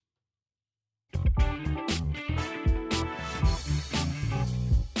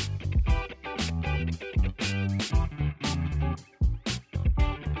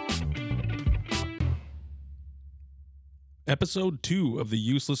Episode 2 of the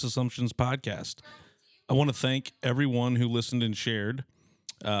Useless Assumptions podcast. I want to thank everyone who listened and shared.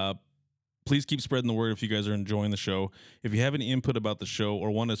 Please keep spreading the word if you guys are enjoying the show. If you have any input about the show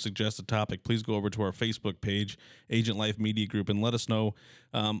or want to suggest a topic, please go over to our Facebook page, Agent Life Media Group, and let us know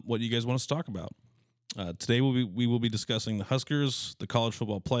what you guys want us to talk about. Today we will be discussing the Huskers, the college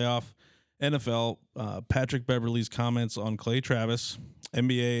football playoff, NFL, Patrick Beverly's comments on Clay Travis,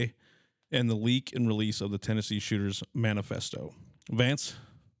 NBA, and the leak and release of the Tennessee Shooters manifesto. Vance,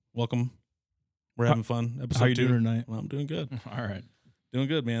 welcome. We're having fun. Episode How you 2. Doing tonight? Well, I'm doing good. All right, doing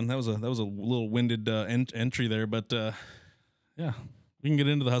good, man. That was a little winded entry there, but yeah, we can get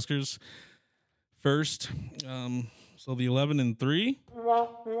into the Huskers first. So the 11-3.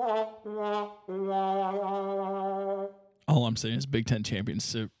 All I'm saying is Big Ten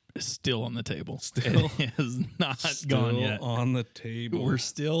championship is still on the table. Still it is not gone yet. On the table. We're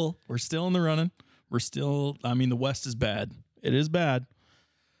still in the running. We're still. I mean, the West is bad. It is bad.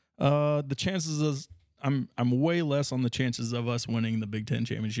 The chances is I'm way less on the chances of us winning the Big Ten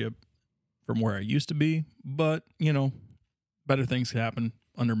championship from where I used to be. But you know, better things can happen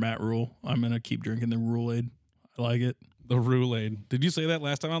under Matt Rule. I'm gonna keep drinking the Rule-Aid. I like it. The Rule-Aid. Did you say that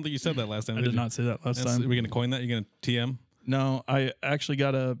last time? I don't think you said that last time. I did not say that last time. Are we gonna coin that? You're gonna TM? No, I actually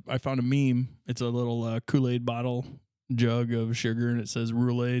I found a meme. It's a little Kool-Aid bottle jug of sugar, and it says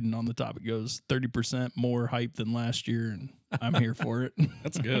Rule-Aid, and on the top it goes 30% more hype than last year, and I'm here for it.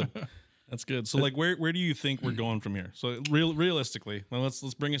 That's good. That's good. So, like, where do you think we're going from here? So, realistically, well,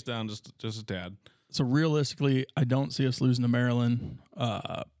 let's bring us down just a tad. So, realistically, I don't see us losing to Maryland.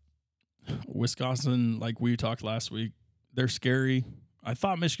 Wisconsin, like we talked last week, they're scary. I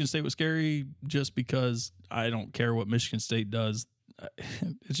thought Michigan State was scary just because I don't care what Michigan State does.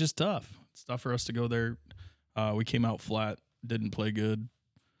 It's just tough. It's tough for us to go there. We came out flat, didn't play good.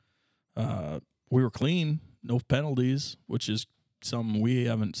 We were clean, no penalties, which is something we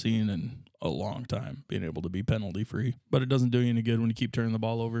haven't seen in a long time, being able to be penalty free. But it doesn't do you any good when you keep turning the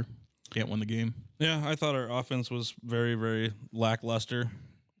ball over. Can't win the game. Yeah, I thought our offense was very, very lackluster.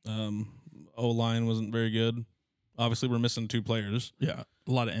 O-line wasn't very good. Obviously, we're missing 2 players. Yeah,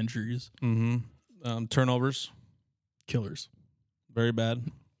 a lot of injuries. Mm-hmm. Turnovers. Killers. Very bad.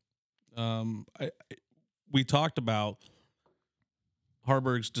 We talked about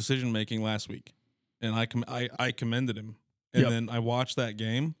Harburg's decision-making last week, and I commended him. And then I watched that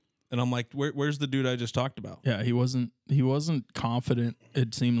game, and I'm like, where's the dude I just talked about? Yeah, he wasn't confident,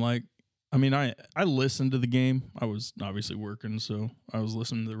 it seemed like. I mean, I listened to the game. I was obviously working, so I was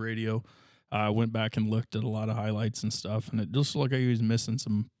listening to the radio. I went back and looked at a lot of highlights and stuff, and it just looked like he was missing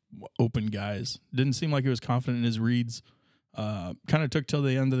some open guys. Didn't seem like he was confident in his reads. Kind of took till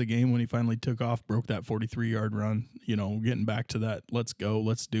the end of the game when he finally took off, broke that 43-yard run, you know, getting back to that, let's go,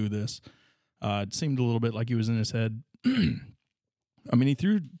 let's do this. It seemed a little bit like he was in his head. I mean, he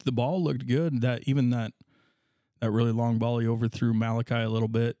threw the ball, looked good. That really long ball, he overthrew Malachi a little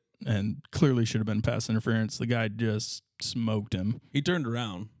bit and clearly should have been pass interference. The guy just smoked him. He turned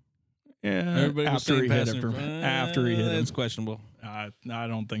around. Yeah, after he hit him. It's questionable. I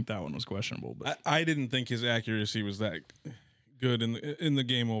don't think that one was questionable. But I didn't think his accuracy was that good in the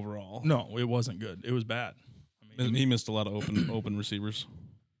game overall. No, it wasn't good. It was bad. I mean, he missed a lot of open receivers.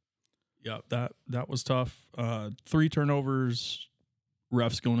 Yeah, that was tough. 3 turnovers,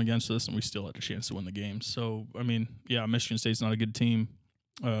 refs going against us, and we still had a chance to win the game. So, I mean, yeah, Michigan State's not a good team.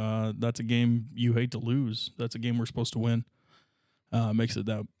 That's a game you hate to lose. That's a game we're supposed to win. Makes it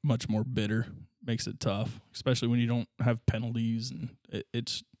that much more bitter. Makes it tough, especially when you don't have penalties, and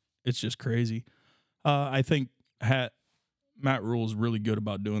it's just crazy. I think Matt Rule is really good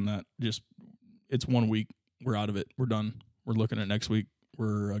about doing that. Just it's 1 week, we're out of it, we're done. We're looking at next week.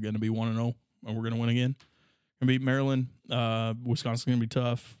 We're going to be 1-0, and we're going to win again. Going to beat Maryland. Wisconsin's going to be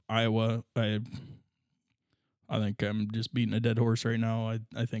tough. Iowa, I think I'm just beating a dead horse right now.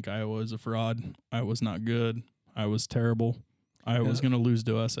 I think Iowa is a fraud. Iowa's not good. Iowa's terrible. Iowa's going to lose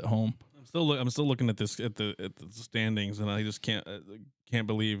to us at home. I'm still looking at this at the standings, and I just can't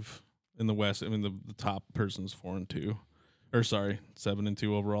believe in the West. I mean, the top person's 4-2, or sorry, 7-2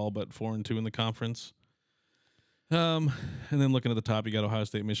 overall, but 4-2 in the conference. And then looking at the top, you got Ohio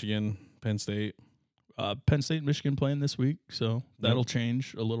State, Michigan, Penn State. Penn State and Michigan playing this week, so that'll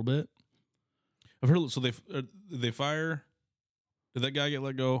change a little bit. I've heard. So they fire. Did that guy get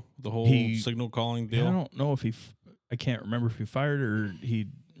let go? The whole signal calling deal. I don't know if I can't remember if he fired or he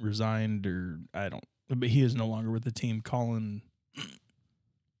resigned or I don't. But he is no longer with the team. Colin. I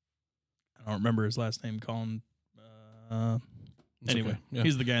don't remember his last name. Colin. Anyway, okay.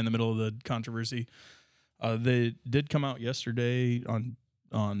 He's the guy in the middle of the controversy. They did come out yesterday on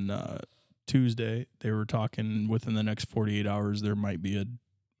Tuesday, they were talking within the next 48 hours there might be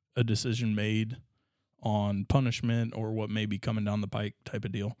a decision made on punishment or what may be coming down the pike type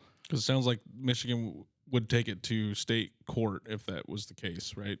of deal. Because it sounds like Michigan would take it to state court if that was the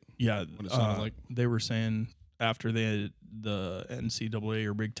case, right? Yeah, What it sounded like. they were saying after the NCAA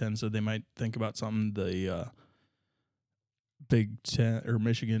or Big Ten said they might think about something, the Big Ten or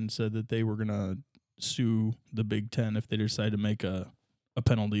Michigan said that they were going to sue the Big Ten if they decide to make a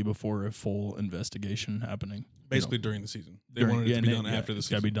penalty before a full investigation happening. Basically during the season. They wanted it to be done after the it's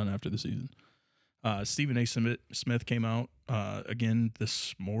season. got to be done after the season. Stephen A. Smith came out again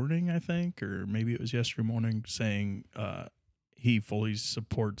this morning, I think, or maybe it was yesterday morning, saying he fully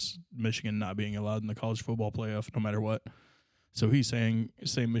supports Michigan not being allowed in the college football playoff no matter what. So he's saying,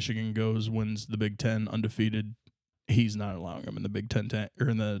 say Michigan wins the Big Ten undefeated, he's not allowing them in the Big Ten or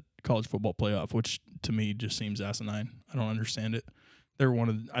in the college football playoff, which to me just seems asinine. I don't understand it.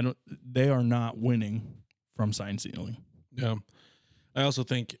 They are not winning from sign stealing. Yeah. I also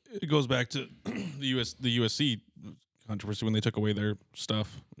think it goes back to the USC controversy when they took away their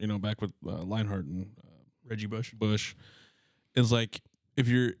stuff, back with Leinart and Reggie Bush. It's like, if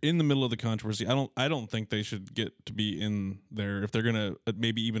you're in the middle of the controversy, I don't think they should get to be in there if they're gonna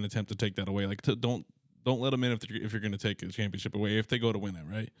maybe even attempt to take that away. Like, don't let them in if you're gonna take a championship away if they go to win it,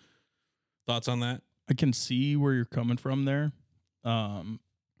 right? Thoughts on that? I can see where you're coming from there,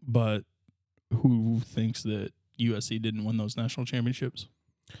 but who thinks that USC didn't win those national championships?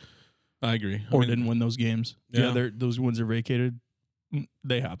 I agree. Or didn't win those games? Yeah, those wins are vacated.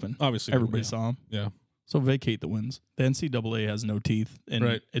 They happen. Obviously, everybody saw them. Yeah. So vacate the wins. The NCAA has no teeth, and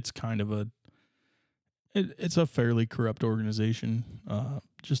right. It's kind of it's a fairly corrupt organization.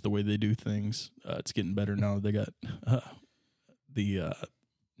 Just the way they do things. It's getting better now. They got the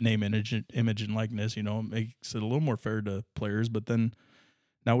name, image, and likeness. It makes it a little more fair to players. But then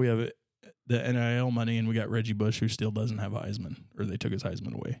now we have the NIL money, and we got Reggie Bush, who still doesn't have a Heisman, or they took his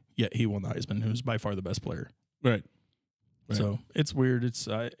Heisman away. Yet he won the Heisman, who's by far the best player. Right. So it's weird. It's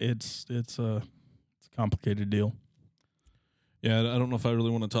a complicated deal. Yeah, I don't know if I really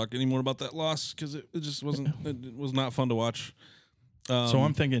want to talk anymore about that loss because it just wasn't. It was not fun to watch. So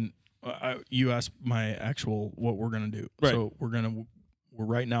I'm thinking. You asked my actual what we're gonna do. Right. So we're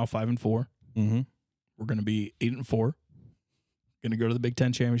right now 5-4. Mm-hmm. We're gonna be 8-4. Gonna go to the Big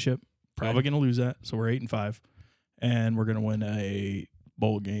Ten championship. Probably gonna lose that. So we're 8-5, and we're gonna win a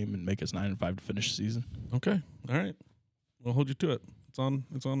bowl game and make us 9-5 to finish the season. Okay. All right. We'll hold you to it. It's on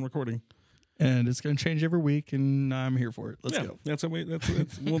recording. And it's going to change every week, and I'm here for it. Let's go. That's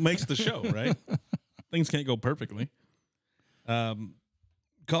what makes the show, right? Things can't go perfectly.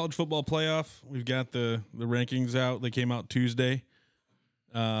 College football playoff. We've got the rankings out. They came out Tuesday.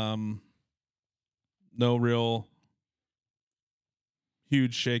 No real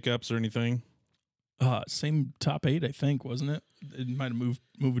huge shakeups or anything. Same top 8, I think, wasn't it? It might have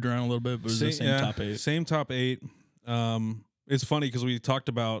moved around a little bit, but it was the same top 8. Same top 8. It's funny because we talked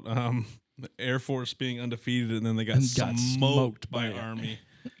about the Air Force being undefeated, and then they got smoked by Army.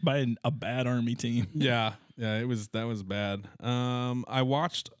 By a bad Army team. Yeah, that was bad.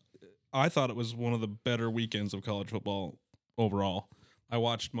 I thought it was one of the better weekends of college football overall. I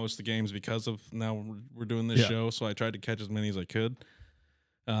watched most of the games because of now we're doing this show, so I tried to catch as many as I could.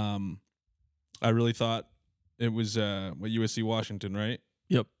 I really thought it was USC Washington, right?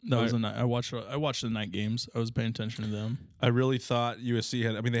 Yep, that was the night. I watched the night games. I was paying attention to them. I really thought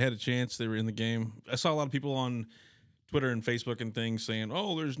USC they had a chance. They were in the game. I saw a lot of people on Twitter and Facebook and things saying,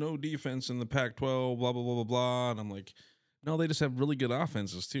 "Oh, there's no defense in the Pac-12, blah blah blah blah blah." And I'm like, no, they just have really good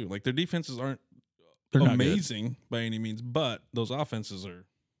offenses too. Like their defenses they're amazing by any means, but those offenses are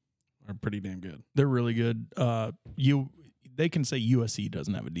pretty damn good. They're really good. They can say USC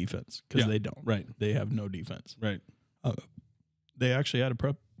doesn't have a defense because they don't. Right. They have no defense. Right. They actually had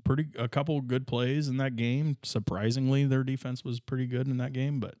a couple good plays in that game. Surprisingly, their defense was pretty good in that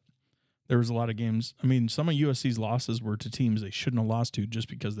game, but there was a lot of games. I mean, some of USC's losses were to teams they shouldn't have lost to just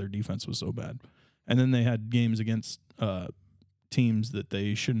because their defense was so bad. And then they had games against teams that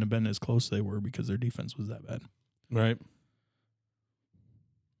they shouldn't have been as close as they were because their defense was that bad. Right.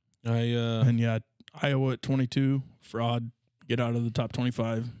 Iowa at 22, fraud, get out of the top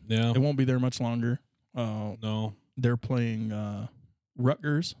 25. Yeah. It won't be there much longer. No. They're playing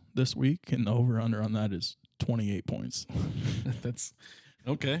Rutgers this week, and the over-under on that is 28 points. That's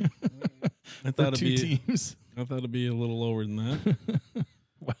okay. I thought teams. I thought it'd be a little lower than that.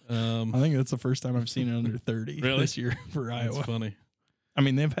 I think that's the first time I've seen it under 30 this year for Iowa. That's funny. I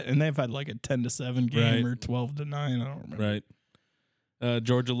mean, they've had like a 10-7 game or 12-9. I don't remember. Right.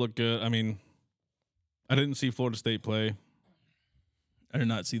 Georgia looked good. I mean, I didn't see Florida State play. I did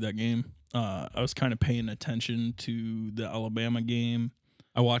not see that game. I was kind of paying attention to the Alabama game.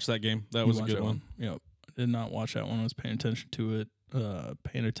 I watched that game. That was a good one. Yep. I did not watch that one. I was paying attention to it.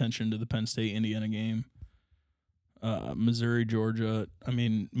 Paying attention to the Penn State Indiana game. Missouri, Georgia. I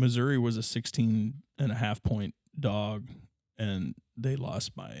mean, Missouri was a 16.5-point dog, and they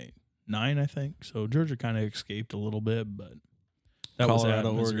lost by 9, I think. So Georgia kind of escaped a little bit, but that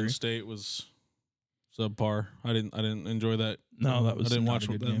Colorado, was at Oregon State was subpar. I didn't enjoy that. No, that was I didn't not watch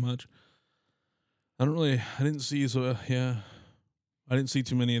a it good that game. much. I didn't see I didn't see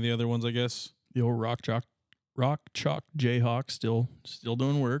too many of the other ones, I guess. The old Rock Chalk Jayhawks still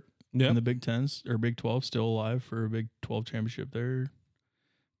doing work in the Big 10s or Big 12, still alive for a Big 12 championship there.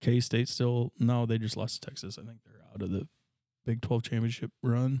 K-State they just lost to Texas. I think they're out of the Big 12 championship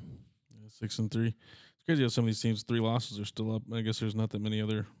run. 6-3. It's crazy how some of these teams 3 losses are still up. I guess there's not that many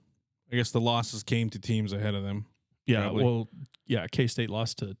other. I guess the losses came to teams ahead of them. Yeah, probably. K-State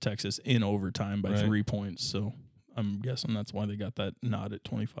lost to Texas in overtime by Right. 3 points, so I'm guessing that's why they got that nod at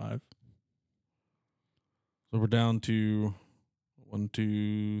 25. So we're down to 1,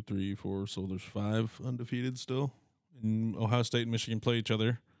 2, 3, 4. So there's 5 undefeated still. And Ohio State and Michigan play each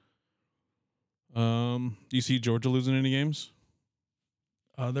other. Do you see Georgia losing any games?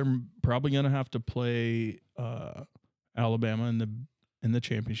 They're probably going to have to play Alabama in the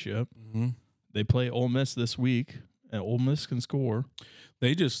championship. Mm-hmm. They play Ole Miss this week, and Ole Miss can score. They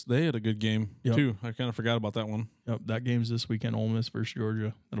had a good game too. I kind of forgot about that one. Yep, that game's this weekend. Ole Miss versus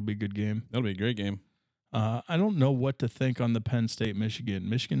Georgia. That'll be a good game. That'll be a great game. I don't know what to think on the Penn State Michigan.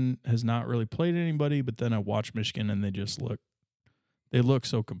 Michigan has not really played anybody, but then I watch Michigan and they look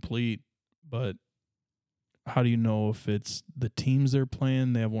so complete. But how do you know if it's the teams they're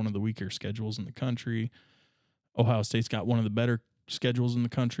playing? They have one of the weaker schedules in the country. Ohio State's got one of the better schedules in the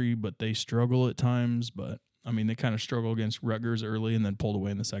country, but they struggle at times. But I mean, they kind of struggle against Rutgers early and then pulled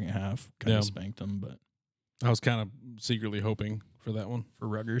away in the second half. Kind of spanked them, but I was kind of secretly hoping for that one for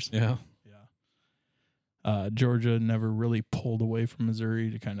Rutgers. Yeah. Georgia never really pulled away from Missouri.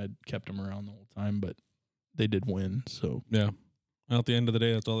 They kind of kept them around the whole time, but they did win. So yeah. And at the end of the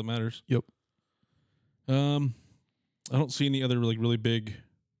day, that's all that matters. Yep. I don't see any other really big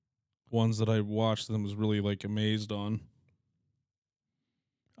ones that I watched and was really amazed on.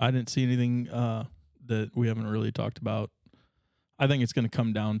 I didn't see anything that we haven't really talked about. I think it's going to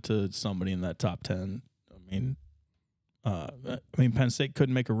come down to somebody in that top 10. I mean, Penn State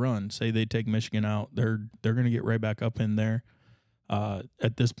couldn't make a run. Say they take Michigan out, they're going to get right back up in there.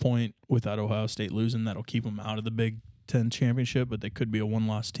 At this point, without Ohio State losing, that'll keep them out of the Big 10 championship. But they could be a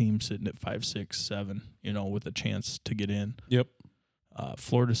 1-loss team sitting at 5, 6, 7. With a chance to get in. Yep.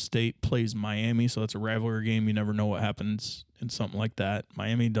 Florida State plays Miami, so that's a rivalry game. You never know what happens in something like that.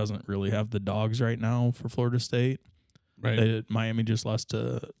 Miami doesn't really have the dogs right now for Florida State. Right. Miami just lost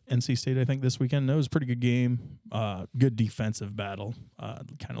to NC State, I think, this weekend. It was a pretty good game. Good defensive battle.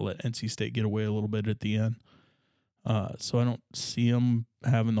 Kind of let NC State get away a little bit at the end. So I don't see them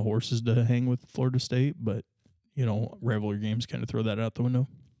having the horses to hang with Florida State, but, rivalry games kind of throw that out the window.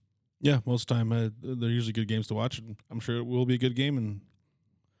 Yeah, most of the time they're usually good games to watch. And I'm sure it will be a good game and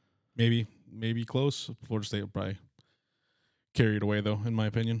maybe close. Florida State will probably carry it away, though, in my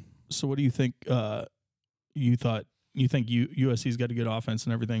opinion. So what do you think you think USC's got a good offense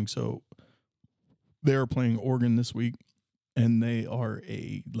and everything, so they're playing Oregon this week, and they are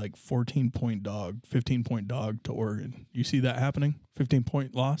a 14-point dog, 15-point dog to Oregon. You see that happening?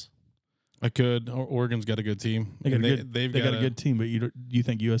 15-point loss? I could. Oregon's got a good team. They got a good team, but you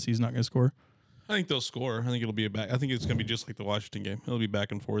think USC's not going to score? I think they'll score. I think it'll be I think it's going to be just like the Washington game. It'll be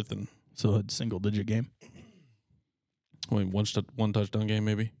back and forth, and so a single-digit game. One touchdown game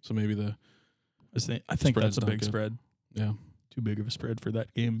maybe. So maybe I think that's a big good. spread. Yeah, too big of a spread for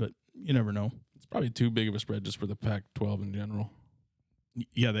that game, but you never know. It's probably too big of a spread just for the Pac-12 in general.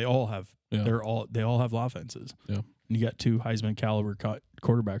 Yeah, they all have. Yeah. They all have offenses. Yeah, and you got 2 Heisman caliber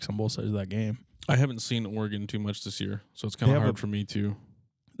quarterbacks on both sides of that game. I haven't seen Oregon too much this year, so it's kind of hard for me to.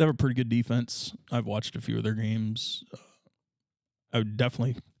 They have a pretty good defense. I've watched a few of their games. I would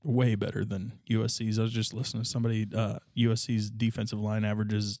definitely way better than USC's. I was just listening to somebody. USC's defensive line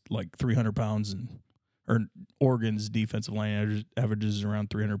averages 300 pounds, or Oregon's defensive line averages around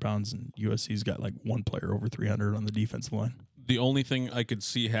 300 pounds, and USC's got one player over 300 on the defensive line. The only thing I could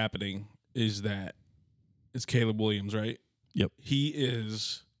see happening is that it's Caleb Williams, right? Yep. He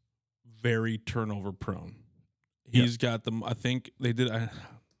is very turnover prone. He's got them. I think they did.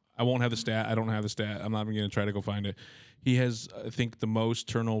 I won't have the stat. I don't have the stat. I'm not even going to try to go find it. He has, I think, the most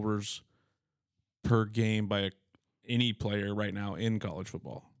turnovers per game by any player right now in college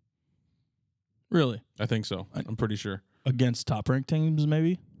football. Really? I think so. I'm pretty sure. Against top-ranked teams,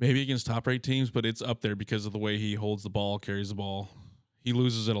 maybe? Maybe against top-ranked teams, but it's up there because of the way he holds the ball, carries the ball. He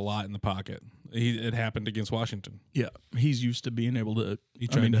loses it a lot in the pocket. It happened against Washington. Yeah, he's used to being able to. He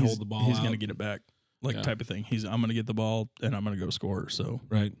tried to hold the ball. He's out. going to get it back, type of thing. I'm going to get the ball and I'm going to go score. So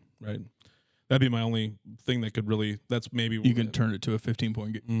right. That'd be my only thing that could really. That's maybe you can turn it to a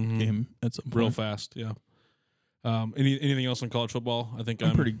 15-point game at some point. Real fast. Yeah. Anything else on college football? I think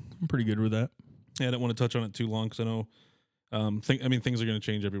I'm pretty good with that. Yeah, I don't want to touch on it too long because I know. Things are going to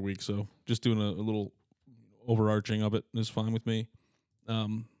change every week, so just doing a little overarching of it is fine with me.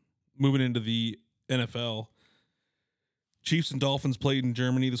 Moving into the NFL, Chiefs and Dolphins played in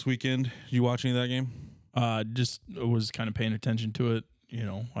Germany this weekend. You watch any of that game? Just was kind of paying attention to it.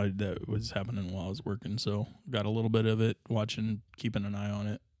 That was happening while I was working, so got a little bit of it, watching, keeping an eye on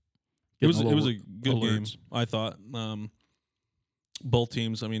it. It was a good game, I thought. Both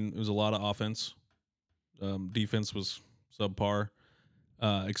teams, it was a lot of offense. Defense was subpar,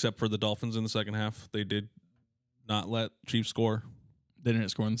 except for the Dolphins in the second half. They did not let Chiefs score. They didn't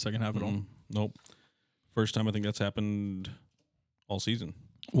score in the second half at all? Nope. First time I think that's happened all season.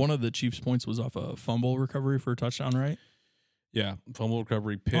 One of the Chiefs' points was off a fumble recovery for a touchdown, right? Yeah, fumble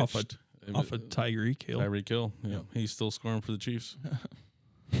recovery pitched. Off a Tyreek Hill. Tyreek Hill, yeah. He's still scoring for the Chiefs.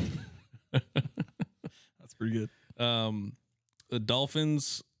 That's pretty good. The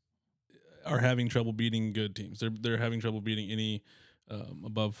Dolphins are having trouble beating good teams. They're having trouble beating any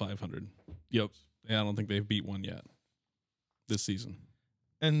above 500. Yep. Yeah, I don't think they've beat one yet this season.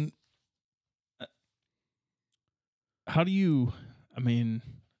 And how do you?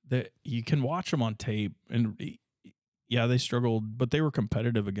 You can watch them on tape, and yeah, they struggled, but they were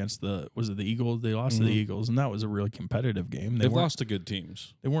competitive against the Eagles? They lost to the Eagles, and that was a really competitive game. They've lost to good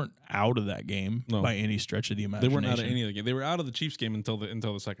teams. They weren't out of that game by any stretch of the imagination. They weren't out of any of the game. They were out of the Chiefs game until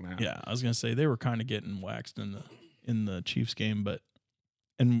the second half. Yeah, I was gonna say they were kind of getting waxed in the Chiefs game,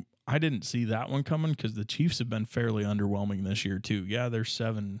 and I didn't see that one coming because the Chiefs have been fairly underwhelming this year too. Yeah, they're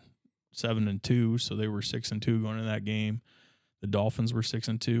 7-2, so they were 6-2 going into that game. The Dolphins were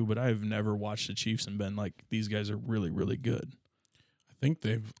 6-2, but I've never watched the Chiefs and been like, these guys are really, really good. I think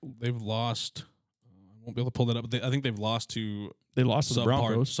they've lost. I won't be able to pull that up, but I think they've lost to. They lost to the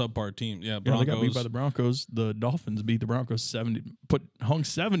Broncos. Subpar team. Yeah, Broncos. They got beat by the Broncos. The Dolphins beat the Broncos hung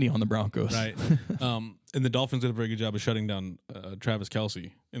 70 on the Broncos. Right. And the Dolphins did a very good job of shutting down Travis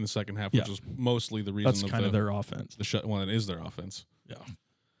Kelce in the second half, which was mostly the reason. That's kind of their offense. That is their offense.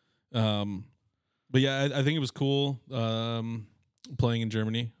 Yeah. But yeah, I think it was cool playing in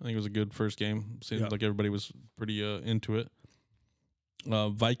Germany. I think it was a good first game. Seemed like everybody was pretty into it.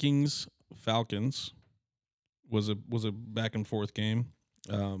 Vikings Falcons was a back and forth game.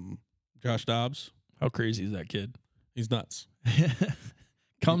 Josh Dobbs, how crazy is that kid? He's nuts.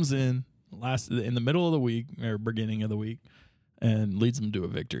 Comes in in the middle of the week or beginning of the week and leads them to a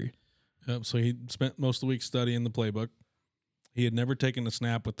victory. Yep. So he spent most of the week studying the playbook. He had never taken a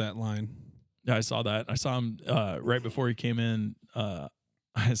snap with that line. Yeah, I saw that. I saw him right before he came in. I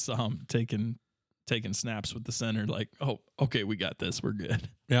saw him taking snaps with the center. Like, oh, okay, we got this. We're good.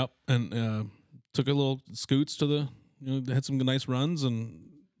 Yep, and took a little scoots to the. Had some nice runs and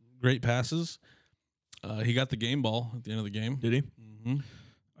great passes. He got the game ball at the end of the game. Did he? Mm-hmm.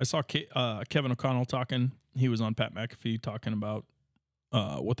 I saw Kevin O'Connell talking. He was on Pat McAfee talking about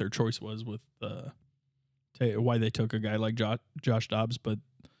what their choice was with why they took a guy like Josh Dobbs, but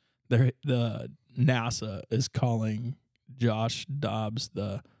the NASA is calling Josh Dobbs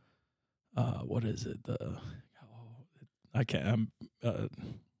the what is it? I can't.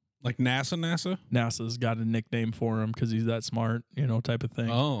 Like NASA? NASA's got a nickname for him because he's that smart, type of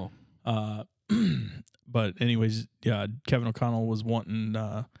thing. Oh. But anyways, yeah, Kevin O'Connell was wanting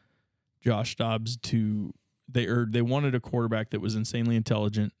Josh Dobbs to. They wanted a quarterback that was insanely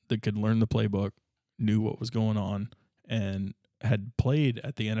intelligent, that could learn the playbook, knew what was going on, and had played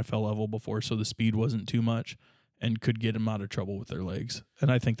at the NFL level before, so the speed wasn't too much and could get him out of trouble with their legs.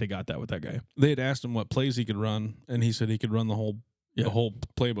 And I think they got that with that guy. They had asked him what plays he could run, and he said he could run the whole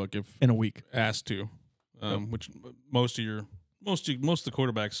playbook if in a week asked to. Which most of the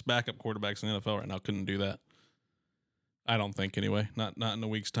quarterbacks, backup quarterbacks in the NFL right now couldn't do that. I don't think anyway. Not in a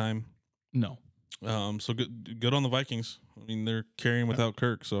week's time. No. So good on the Vikings. I mean, they're carrying without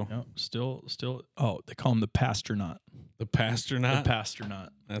Kirk. So still. Oh, they call him the Pastronaut. The Pastronaut. The Pastronaut.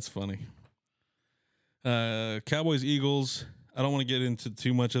 That's funny. Cowboys Eagles. I don't want to get into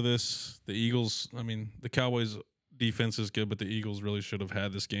too much of this. The Eagles. I mean, the Cowboys defense is good, but the Eagles really should have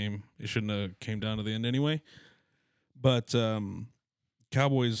had this game. It shouldn't have came down to the end anyway. But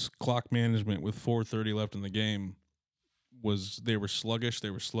Cowboys clock management with 4:30 left in the game they were sluggish. They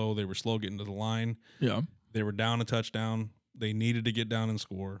were slow. They were slow getting to the line. Yeah. They were down a touchdown. They needed to get down and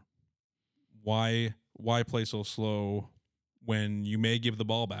score. Why play so slow when you may give the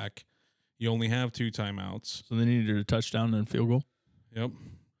ball back? You only have 2 timeouts. So they needed a touchdown and field goal. Yep.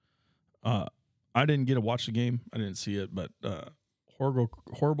 I didn't get to watch the game. I didn't see it, but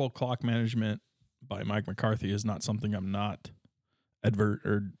horrible clock management by Mike McCarthy is not something I'm not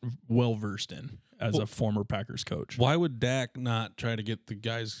well versed in as a former Packers coach. Why would Dak not try to get the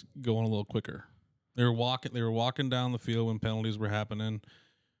guys going a little quicker? They were walking down the field when penalties were happening,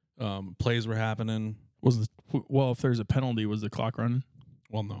 plays were happening. If there's a penalty, was the clock running?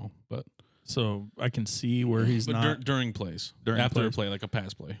 Well, no, but so I can see where he's not during plays. After a play, like a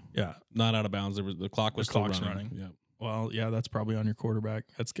pass play. Yeah, not out of bounds. The clock was still running. Yeah. Well, yeah, that's probably on your quarterback.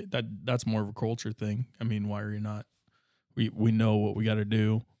 That's more of a culture thing. I mean, why are you not? We know what we got to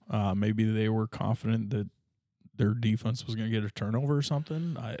do. Maybe they were confident that their defense was going to get a turnover or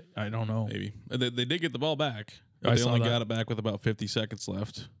something. I don't know. Maybe they did get the ball back. But they only got it back with about 50 seconds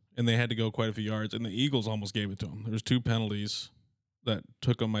left, and they had to go quite a few yards. And the Eagles almost gave it to them. There was 2 penalties that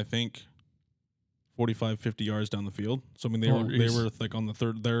took them, I think, 45, 50 yards down the field. So I mean, they were like on the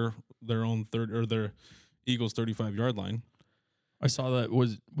third their own third or their Eagles 35-yard line. I saw that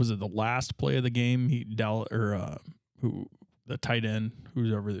was it the last play of the game? The tight end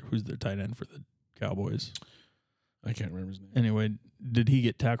who's the tight end for the Cowboys? I can't remember his name. Anyway, did he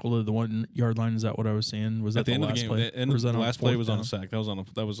get tackled at the 1-yard line? Is that what I was saying? Was that at the end last of the game? Play? The last play was on a sack.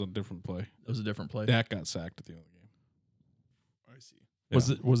 That was a different play. That was a different play. Dak got sacked at the end of the game. I see. Yeah.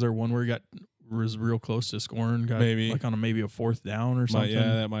 Was there one where he was real close to scoring? Maybe like on maybe a 4th down or something.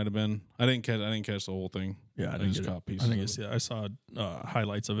 Yeah, that might have been. I didn't catch the whole thing. Yeah, I just caught pieces. I think I saw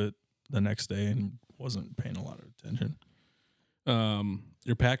highlights of it the next day and wasn't paying a lot of attention.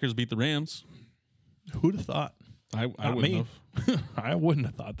 Your Packers beat the Rams. Who'd have thought? I wouldn't have. I wouldn't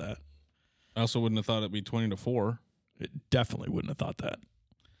have thought that. I also wouldn't have thought it'd be 20-4. It definitely wouldn't have thought that.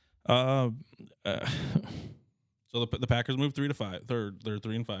 So the Packers moved 3-5. They're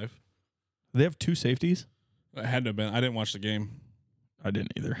 3-5. They have 2 safeties. It had to have been. I didn't watch the game. I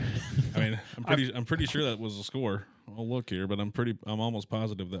didn't either. I mean, I'm pretty sure that was the score. I'll look here, but I'm almost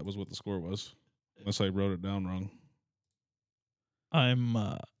positive that was what the score was, unless I wrote it down wrong. I'm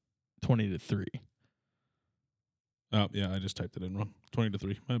 20-3. Oh yeah, I just typed it in wrong.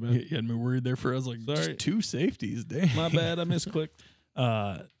 20-3. My bad. You had me worried there for. I was like, sorry, just 2 safeties. Dang. My bad. I misclicked.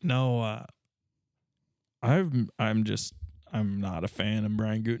 No. I'm not a fan of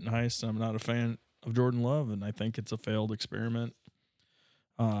Brian Gutenheist. I'm not a fan of Jordan Love, and I think it's a failed experiment.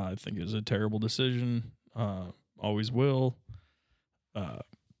 I think it was a terrible decision. Always will.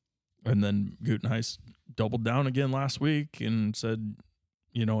 And then Gutenheist doubled down again last week and said,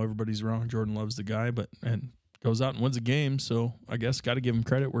 everybody's wrong. Jordan Love's the guy, and goes out and wins a game. So I guess got to give him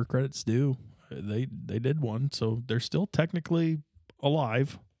credit where credit's due. They did one, so they're still technically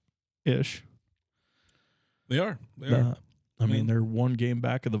alive-ish. They are. I mean, they're 1 game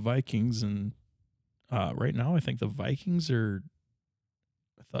back of the Vikings, and right now I think the Vikings are.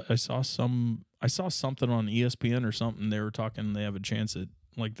 I saw something on ESPN or something. They were talking. They have a chance at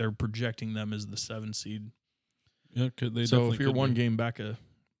they're projecting them as the 7 seed. Yeah, they? So if you're 1 game back of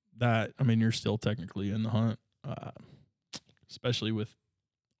that, I mean, you're still technically in the hunt, especially with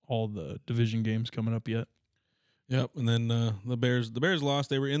all the division games coming up yet. Yep, and then the Bears lost.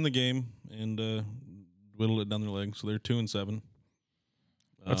 They were in the game and whittled it down their leg, so they're 2-7.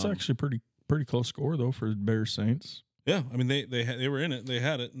 That's actually pretty close score though for Bears Saints. Yeah, I mean they were in it, they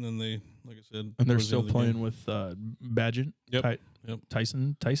had it, and then they, like I said, and they're still playing with Badgett. Yep.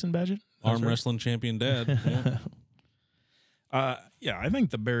 Tyson Badgett, arm wrestling champion dad. Yeah, I think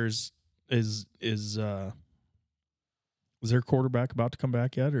the Bears is their quarterback about to come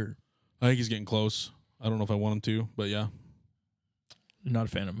back yet, or I think he's getting close. I don't know if I want him to, but yeah. You're not a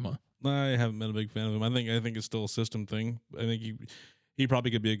fan of him, huh? I haven't been a big fan of him. I think it's still a system thing. I think he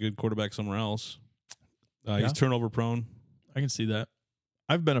probably could be a good quarterback somewhere else. He's turnover prone. I can see that.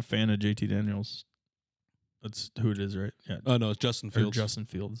 I've been a fan of JT Daniels. That's who it is, right? Yeah. Oh no, it's Justin Fields. Justin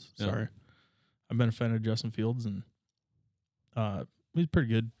Fields. Sorry. I've been a fan of Justin Fields, and he's pretty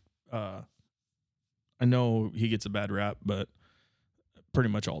good. I know he gets a bad rap, but pretty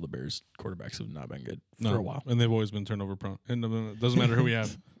much all the Bears quarterbacks have not been good for a while. And they've always been turnover prone. And it doesn't matter who we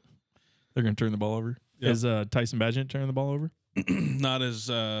have. They're going to turn the ball over. Yep. Is Tyson Badgett turning the ball over? Not as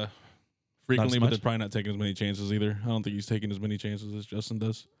frequently, but they're probably not taking as many chances either. I don't think he's taking as many chances as Justin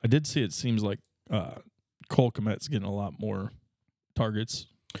does. I did see it seems like Cole Kmet's getting a lot more targets.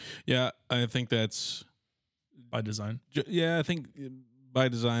 Yeah, I think that's by design. Yeah, I think by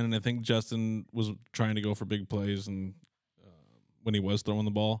design, and I think Justin was trying to go for big plays and when he was throwing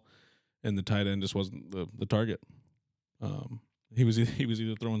the ball. and the tight end just wasn't the target. He was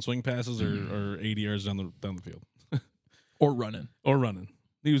either throwing swing passes or 80 yards down the field, or running.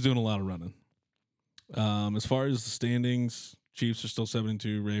 He was doing a lot of running. As far as the standings, Chiefs are still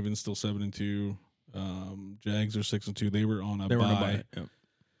 7-2, Ravens still 7-2, Jags are 6-2. They were on a bye. Yep.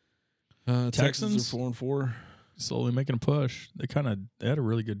 Texans are 4-4, slowly making a push. They had a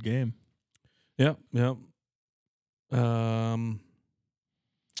really good game. Yep. Other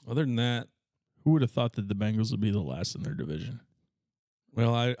than that, who would have thought that the Bengals would be the last in their division?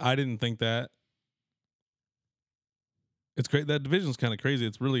 Well, I didn't think that. It's great. That division's kind of crazy.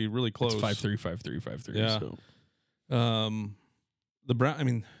 It's really, really close. It's 5-3, 5-3, 5-3. Yeah. So.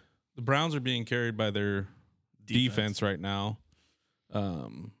 The Browns are being carried by their defense right now.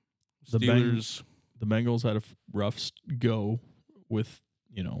 Steelers. The Bengals had a rough go with,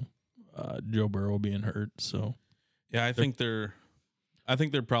 Joe Burrow being hurt. So yeah, I think they're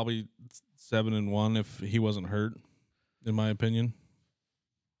probably 7-1 if he wasn't hurt, in my opinion.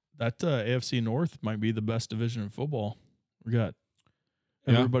 That AFC North might be the best division in football. We got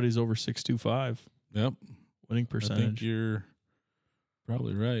everybody's over 625. Yep. Winning percentage. I think you're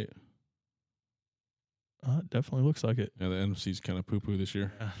probably right. It definitely looks like it. Yeah, the NFC's kind of poo-poo this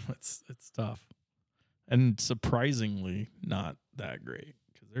year. Yeah, it's tough. And surprisingly not that great,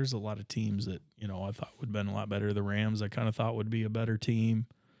 because there's a lot of teams that, I thought would have been a lot better. The Rams I kind of thought would be a better team.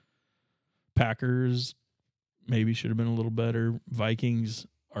 Packers maybe should have been a little better. Vikings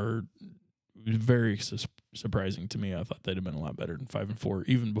are very surprising to me. I thought they'd have been a lot better than 5-4,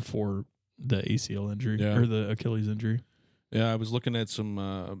 even before the ACL injury or the Achilles injury. Yeah, I was looking at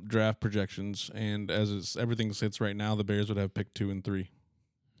some draft projections, and as everything sits right now, the Bears would have picked 2 and 3.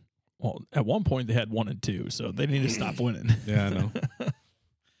 Well, at one point they had 1 and 2, so they need to stop winning. Yeah, I know. I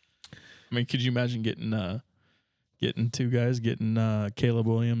mean, could you imagine getting 2 guys, Caleb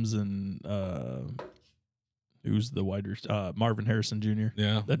Williams and who's the wider Marvin Harrison Jr.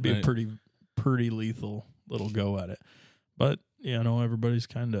 Yeah, that'd be a pretty lethal little go at it. But everybody's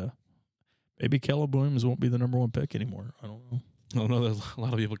kind of maybe Caleb Williams won't be the number 1 pick anymore. I don't know. I don't know. There's a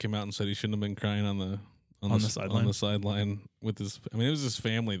lot of people came out and said he shouldn't have been crying on the sideline with his. I mean, it was his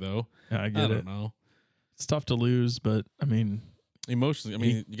family though. Yeah, I get it. I don't know. It's tough to lose, but I mean, emotionally. I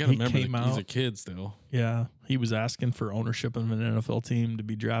mean, you got to remember he's a kid still. Yeah, he was asking for ownership of an NFL team to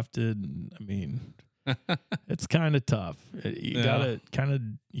be drafted, and I mean, it's kind of tough. You gotta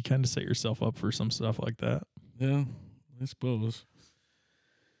kind of set yourself up for some stuff like that. Yeah, I suppose.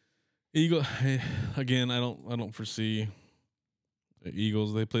 Again, I don't foresee the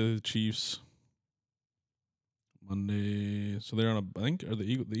Eagles. They play the Chiefs Monday, so they're on I think, or the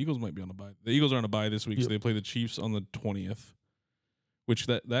Eagles might be on a bye. The Eagles are on a bye this week, so they play the Chiefs on the 20th, which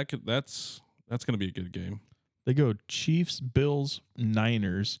that's going to be a good game. They go Chiefs, Bills,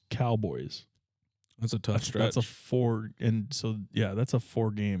 Niners, Cowboys. That's a tough stretch. That's a 4 that's a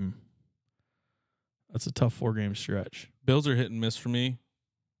 4-game. That's a tough 4-game stretch. Bills are hit and miss for me.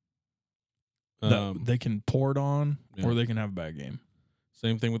 They can pour it on, or they can have a bad game.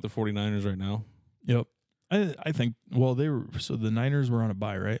 Same thing with the 49ers right now. Yep. I think, the Niners were on a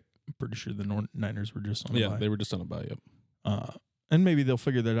bye, right? I'm pretty sure the Niners were just on a bye. Yeah, they were just on a bye, yep. And maybe they'll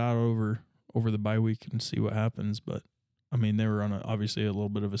figure that out over the bye week and see what happens. But, I mean, they were on obviously a little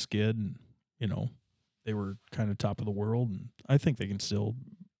bit of a skid, and, they were kind of top of the world, and I think they can still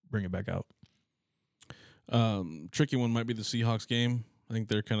bring it back out. Tricky one might be the Seahawks game. I think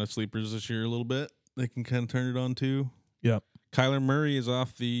they're kind of sleepers this year a little bit. They can kind of turn it on too. Yep. Kyler Murray is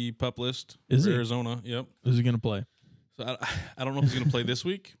off the PUP list for Arizona. Yep. Who's he going to play? So I don't know if he's going to play this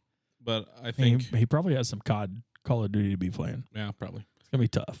week, but I think he probably has some Call of Duty to be playing. Yeah, probably. It's going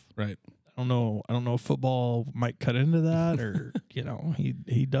to be tough. Right. I don't know if football might cut into that, or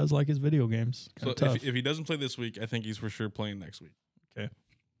he does like his video games. So if he doesn't play this week, I think he's for sure playing next week. Okay.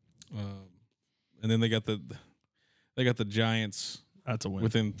 And then they got the Giants. That's a win.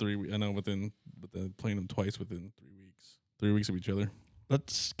 Within 3 weeks. I know, but they're playing them twice within 3 weeks. 3 weeks of each other.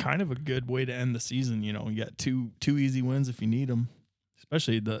 That's kind of a good way to end the season. You got two easy wins if you need them,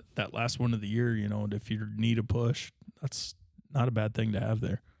 especially that last one of the year. If you need a push, that's not a bad thing to have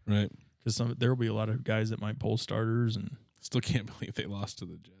there. Right. Because there will be a lot of guys that might pull starters, and still can't believe they lost to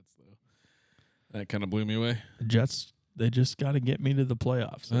the Jets though. That kind of blew me away. The Jets, they just got to get me to the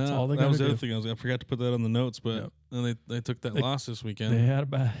playoffs. That's all they got to do. That was the other thing. I forgot to put that on the notes, but then they took that loss this weekend. They had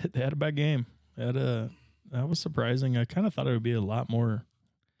a bad game. That was surprising. I kind of thought it would be a lot more.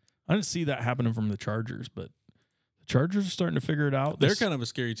 I didn't see that happening from the Chargers, but the Chargers are starting to figure it out. They're kind of a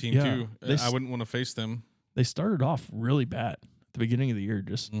scary team too. I wouldn't want to face them. They started off really bad at the beginning of the year.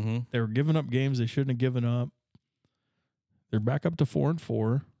 Just they were giving up games they shouldn't have given up. They're back up to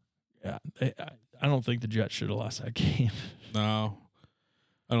 4-4. Yeah, I don't think the Jets should have lost that game. No,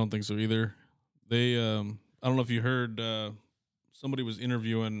 I don't think so either. They, I don't know if you heard, somebody was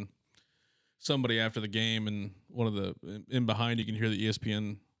interviewing somebody after the game, and one of the in behind you can hear the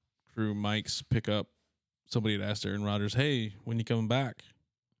ESPN crew mics pick up. Somebody had asked Aaron Rodgers, "Hey, when you coming back?"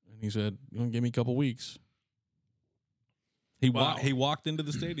 And he said, "You want to give me a couple weeks." He walked into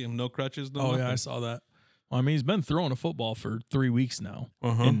the stadium, no crutches, no. Oh nothing. yeah, I saw that. Well, I mean, he's been throwing a football for 3 weeks now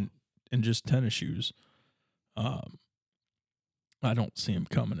in just tennis shoes. I don't see him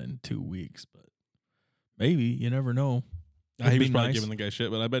coming in 2 weeks, but maybe, you never know. He was probably giving the guy shit,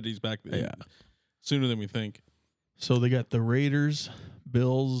 but I bet he's back sooner than we think. So they got the Raiders,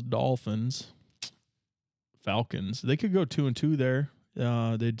 Bills, Dolphins, Falcons. They could go 2-2 there.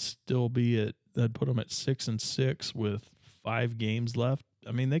 They'd still be that'd put them at 6-6 with 5 games left.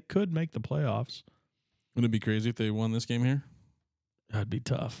 I mean, they could make the playoffs. Wouldn't it be crazy if they won this game here? That'd be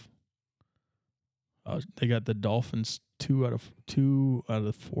tough. They got the Dolphins 2 out of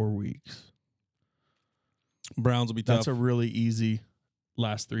 4 weeks. Browns will be tough. That's a really easy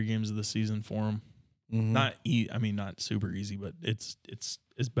last 3 games of the season for them. Mm-hmm. Not super easy, but it's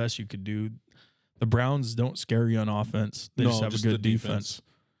as best you could do. The Browns don't scare you on offense. They just have a good defense.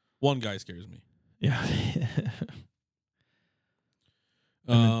 One guy scares me. Yeah.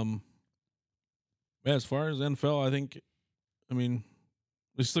 As far as NFL, I mean,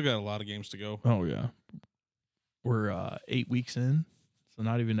 we still got a lot of games to go. Oh yeah. We're 8 weeks in, so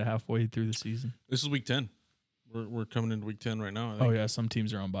not even halfway through the season. This is week 10. We're coming into week 10 right now, I think. Oh yeah, some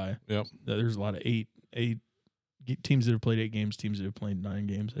teams are on bye. Yep. There's a lot of eight teams that have played 8 games, teams that have played 9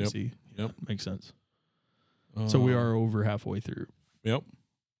 games. I see. Yep. Makes sense. So we are over halfway through. Yep.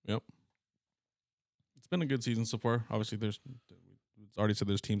 It's been a good season so far. Obviously, it's already said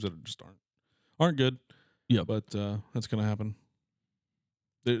there's teams that just aren't good. Yeah, but that's gonna happen.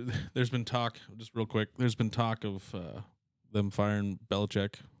 There's been talk, just real quick. There's been talk of them firing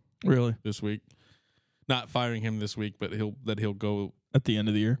Belichick. Really? This week, not firing him this week, but he'll go at the end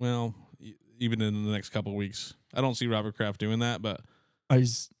of the year. Well, even in the next couple of weeks. I don't see Robert Kraft doing that, but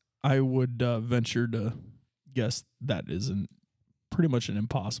I would venture to guess that isn't pretty much an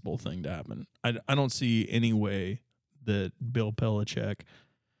impossible thing to happen. I don't see any way that Bill Belichick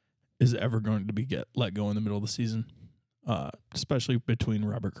is ever going to be let go in the middle of the season, especially between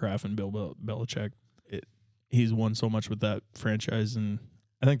Robert Kraft and Bill Belichick. He's won so much with that franchise, and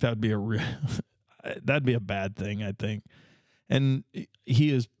I think that'd be that'd be a bad thing, I think. And it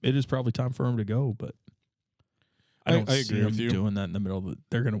is probably time for him to go, but I agree with you doing that in the middle.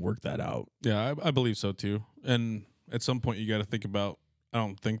 They're going to work that out. Yeah, I believe so too. And at some point, you got to think about. I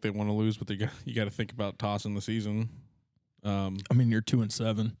don't think they want to lose, but you got to think about tossing the season. I mean, you're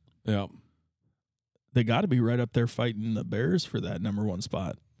 2-7. Yeah, they got to be right up there fighting the Bears for that number 1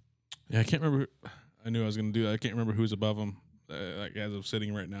 spot. Yeah, I can't remember. I knew I was going to do that. I can't remember who's above them as of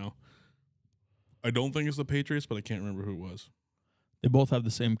sitting right now. I don't think it's the Patriots, but I can't remember who it was. They both have the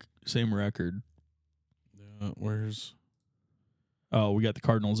same record. Where's? Oh, we got the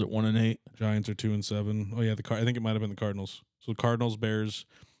Cardinals at 1-8. Giants are 2-7. Oh yeah, I think it might have been the Cardinals. So Cardinals, Bears.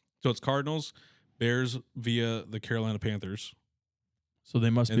 So it's Cardinals, Bears via the Carolina Panthers. So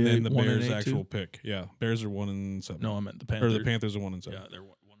they must be. And then the Bears' 8 actual too? pick. Yeah, Bears are 1-7. No, I meant the Panthers. Or the Panthers are 1-7. Yeah, they're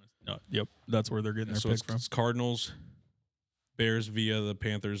 1. No, yep, that's where they're getting their pick from. It's Cardinals, Bears via the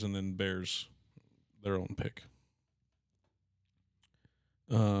Panthers, and then Bears their own pick.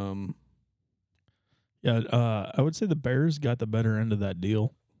 Yeah, I would say the Bears got the better end of that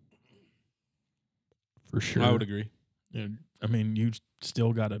deal. For sure. I would agree. Yeah, I mean, you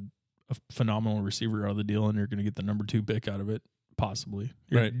still got a phenomenal receiver out of the deal, and you're going to get the number 2 pick out of it, possibly.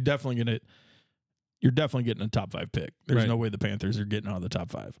 You're definitely getting a top 5 pick. There's no way the Panthers are getting out of the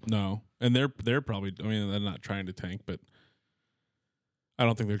top 5. No, and they're probably. I mean, they're not trying to tank, but I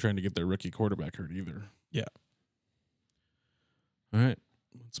don't think they're trying to get their rookie quarterback hurt either. Yeah. All right,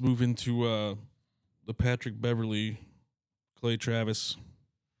 let's move into the Patrick Beverly, Clay Travis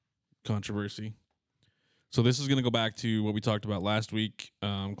controversy. So this is going to go back to what we talked about last week.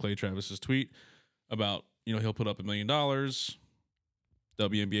 Clay Travis's tweet about he'll put up $1 million,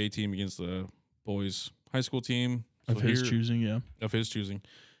 WNBA team against the boys high school team of his choosing. Yeah, of his choosing.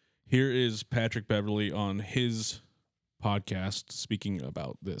 Here is Patrick Beverly on his podcast speaking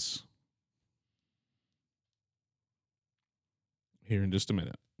about this. Here in just a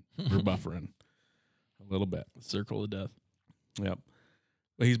minute, we're buffering a little bit. Circle of death. Yep.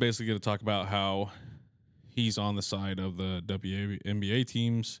 But he's basically going to talk about how he's on the side of the WNBA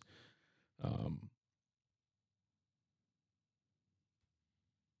teams.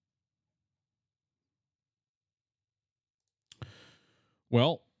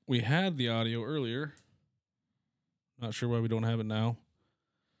 Well, we had the audio earlier. Not sure why we don't have it now.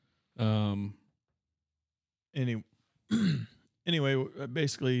 Anyway,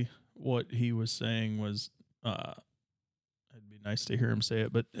 basically what he was saying was, it'd be nice to hear him say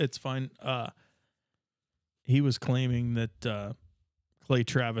it, but it's fine. He was claiming that Clay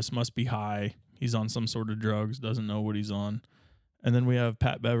Travis must be high. He's on some sort of drugs, doesn't know what he's on. And then we have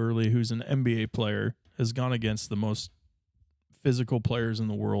Pat Beverly, who's an NBA player, has gone against the most physical players in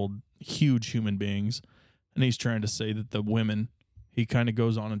the world, huge human beings, and he's trying to say that the women, he kind of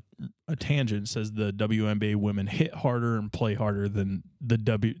goes on a tangent, says the WNBA women hit harder and play harder than the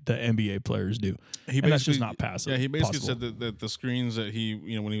NBA players do. And that's just not passive. Yeah, he basically said that the screens that he,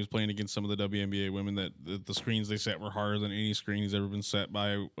 when he was playing against some of the WNBA women, that the screens they set were harder than any screen he's ever been set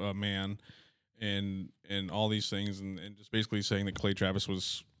by a man, and all these things, and just basically saying that Clay Travis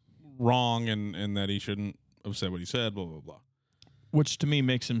was wrong and that he shouldn't have said what he said, blah, blah, blah. Which to me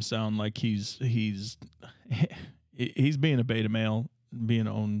makes him sound like he's being a beta male,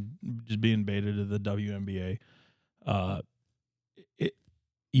 just being beta to the WNBA.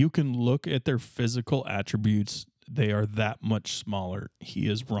 You can look at their physical attributes; they are that much smaller. He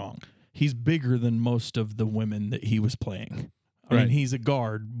is wrong. He's bigger than most of the women that he was playing. I mean, he's a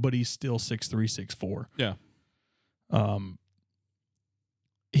guard, but he's still 6'3", 6'4". Yeah.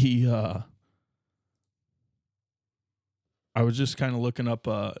 I was just kind of looking up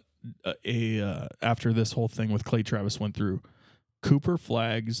after this whole thing with Clay Travis went through, Cooper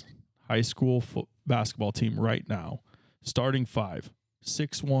Flagg's high school basketball team right now, starting 5,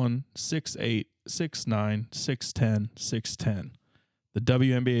 6'1", 6'8", 6'9", 6'10", 6'10". The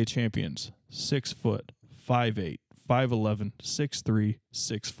WNBA champions, 6 foot, 5'8", 5'11", 6'3",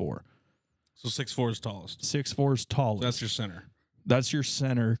 6'4". So 6'4" is tallest. 6'4" is tallest. So that's your center. That's your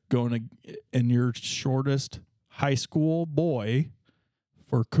center and your shortest high school boy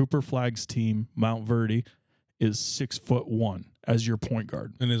for Cooper Flagg's team, Mount Verde, is 6'1" as your point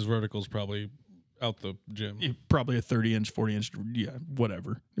guard. And his vertical's probably out the gym. Probably a 30-inch, 40-inch,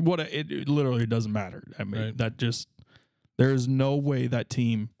 whatever. It literally doesn't matter. I mean, there's no way that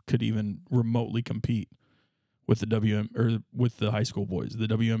team could even remotely compete with the with the high school boys. The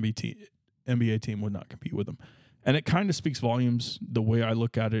NBA team would not compete with them. And it kind of speaks volumes the way I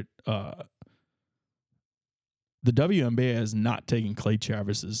look at it. The WNBA is not taking Clay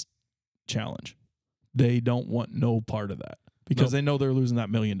Travis's challenge. They don't want no part of that because they know they're losing that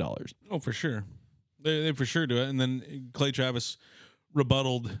 $1 million. Oh, for sure. They for sure do it. And then Clay Travis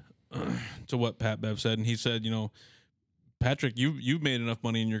rebutted to what Pat Bev said. And he said, Patrick, you've made enough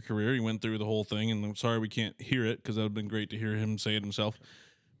money in your career. He went through the whole thing. And I'm sorry we can't hear it because that would have been great to hear him say it himself.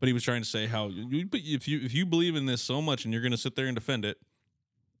 But he was trying to say how if you believe in this so much and you're going to sit there and defend it,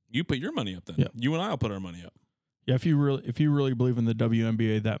 you put your money up then. Yep. You and I will put our money up. Yeah, if you really believe in the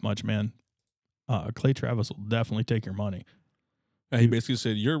WNBA that much, man, Clay Travis will definitely take your money. He basically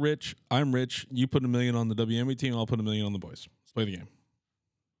said, "You're rich, I'm rich. You put $1 million on the WNBA team, I'll put $1 million on the boys. Let's play the game.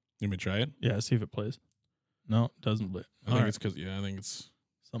 You want me to try it? Yeah, see if it plays. No, it doesn't play. I think it's because I think it's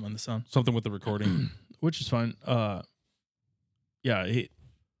something in the sound, something with the recording, which is fine.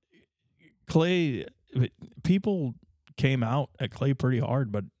 Clay, people came out at Clay pretty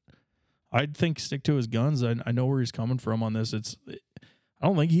hard, but I'd think stick to his guns. I know where he's coming from on this. I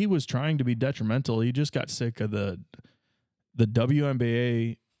don't think he was trying to be detrimental. He just got sick of the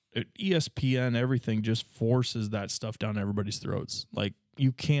WNBA, ESPN, everything just forces that stuff down everybody's throats. Like,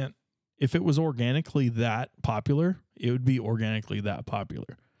 you can't, if it was organically that popular, it would be organically that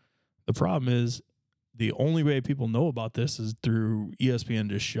popular. The problem is the only way people know about this is through ESPN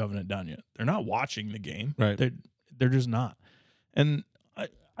just shoving it down you. They're not watching the game. Right. They're just not. And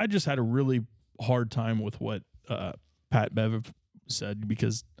I just had a really hard time with what Pat Bev said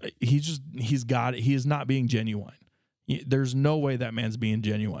because he is not being genuine. There's no way that man's being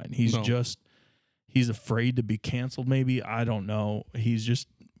genuine. He's afraid to be canceled. Maybe, I don't know. He's just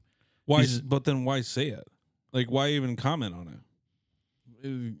but then why say it? Like, why even comment on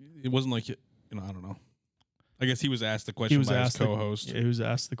it? It wasn't like I don't know. I guess he was asked the question by his co-host. He was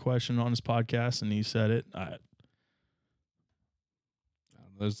asked the question on his podcast, and he said it.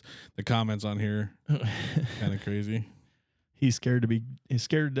 There's the comments on here, kind of crazy. He's scared to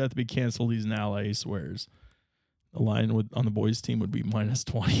death to be canceled. He's an ally. He swears. The line on the boys' team would be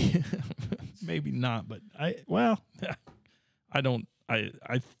 -20. Maybe not, but I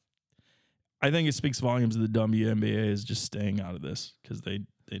think it speaks volumes of the WNBA is just staying out of this because they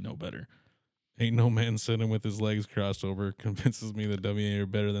know better. Ain't no man sitting with his legs crossed over convinces me that WNBA are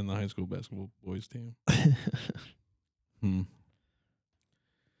better than the high school basketball boys team.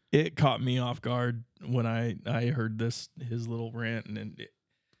 It caught me off guard when I heard his little rant, and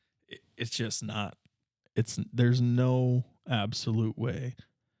it's just not. There's no absolute way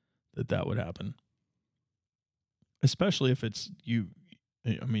that would happen. Especially if it's you.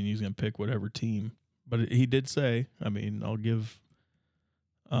 I mean, he's going to pick whatever team. But he did say, I mean, I'll give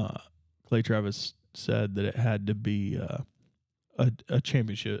Clay Travis said that it had to be a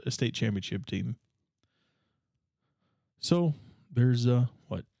championship, a state championship team. So there's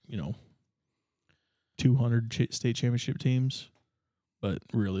 200 state championship teams, but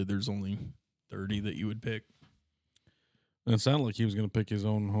really there's only 30 that you would pick. And it sounded like he was going to pick his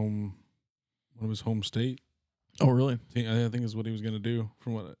own one of his home state. Oh, really? I think is what he was going to do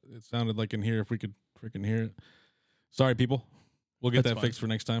from what it sounded like in here, if we could freaking hear it. Sorry, people. We'll get that fixed for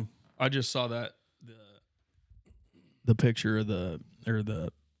next time. I just saw that the picture of the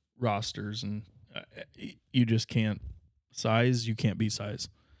rosters, and you just can't you can't be size.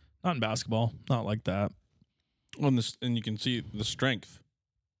 Not in basketball, not like that. And you can see the strength.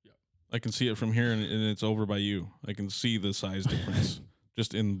 Yep. I can see it from here, and it's over by you. I can see the size difference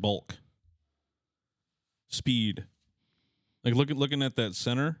just in bulk. Speed. Like looking at that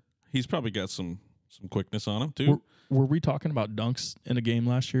center, he's probably got some quickness on him too. Were we talking about dunks in a game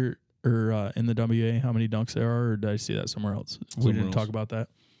last year or in the WA? How many dunks there are, or did I see that somewhere else? We didn't talk about that.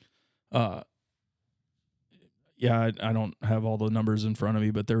 Yeah, I don't have all the numbers in front of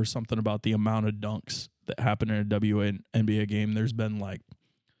me, but there was something about the amount of dunks that happened in a WA NBA game. There's been like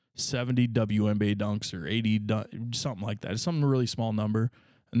 70 WNBA dunks or 80 something like that. It's some really small number,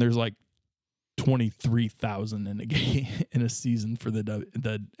 and there's like 23,000 in a game in a season for the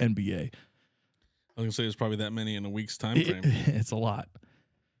NBA. I was gonna say there's probably that many in a week's time frame. It's a lot,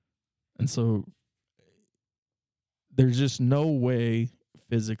 and so there's just no way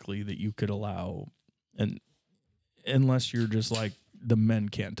physically that you could allow, and unless you're just like the men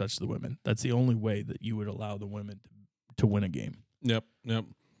can't touch the women. That's the only way that you would allow the women to win a game. Yep.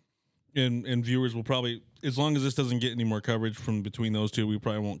 And viewers will probably, as long as this doesn't get any more coverage from between those two, we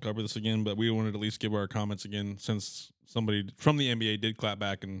probably won't cover this again. But we wanted to at least give our comments again, since somebody from the NBA did clap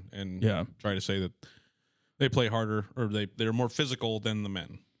back and try to say that they play harder, or they're more physical than the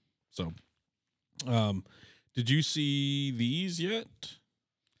men. So, did you see these yet?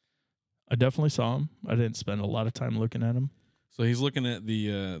 I definitely saw them. I didn't spend a lot of time looking at them. So he's looking at the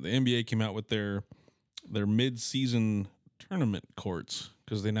NBA came out with their mid-season tournament courts,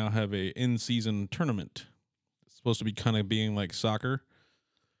 because they now have a in-season tournament. It's supposed to be kind of being like soccer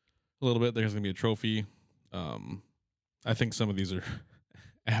a little bit. There's going to be a trophy. I think some of these are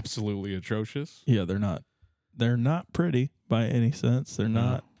absolutely atrocious. Yeah, they're not pretty by any sense. They're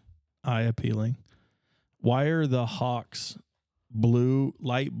not eye appealing. Why are the Hawks blue,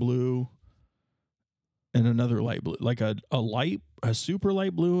 light blue, and another light blue, like a super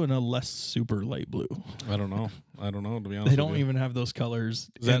light blue and a less super light blue? I don't know, to be honest. They don't even have those colors.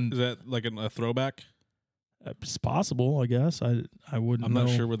 Is that like a throwback? It's possible, I guess. I wouldn't know. I'm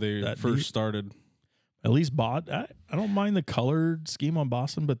not sure where they first started. At least I don't mind the colored scheme on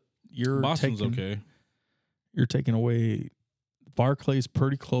Boston, but Boston's okay. You're taking away Barclay's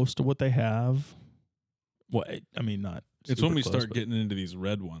pretty close to what they have. Well, I mean, not. It's when we start getting into these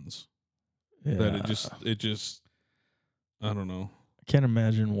red ones that it just I don't know. I can't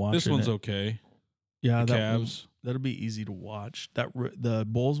imagine watching this one's okay. Yeah, the Cavs. That'll be easy to watch. The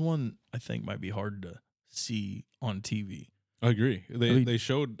Bulls one, I think, might be hard to see on TV. I agree. I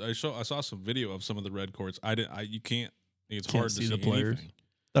saw some video of some of the red courts. You can't. It's hard to see the players. Anything.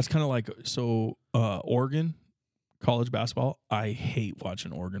 That's kind of like Oregon college basketball. I hate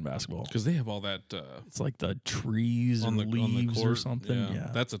watching Oregon basketball because they have all that. It's like the trees and leaves or something. Yeah,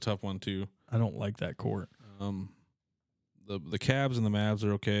 that's a tough one too. I don't like that court. The Cavs and the Mavs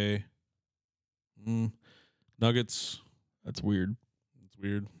are okay. Nuggets. That's weird. It's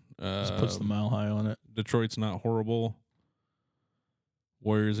weird. Just puts the mile high on it. Detroit's not horrible.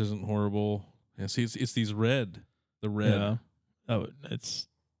 Warriors isn't horrible. Yeah, see, it's these red. The red. Yeah. It's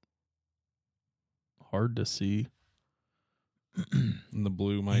hard to see. And the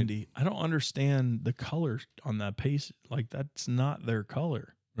blue might. Andy, I don't understand the color on that pace. Like, that's not their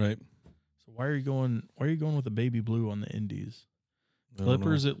color. Right. So why are you going with the baby blue on the Indies?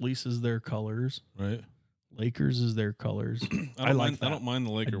 Clippers at least is their colors. Right. Lakers is their colors. I don't mind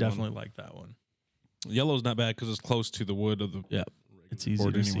the Laker one. I definitely like that one. Yellow's not bad because it's close to the wood of the. Yeah. It's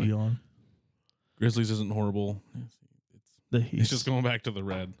easy to see on. Grizzlies isn't horrible. It's just going back to the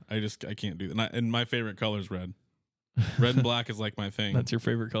red. I can't do that. And my favorite color is red. Red and black is like my thing. That's your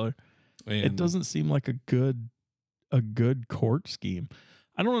favorite color. And it doesn't seem like a good court scheme.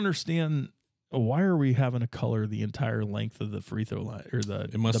 I don't understand, why are we having a color the entire length of the free throw line or the?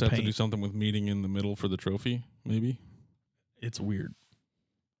 It must have paint? To do something with meeting in the middle for the trophy. Maybe it's weird.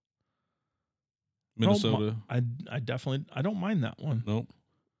 Minnesota. I definitely I don't mind that one. Nope.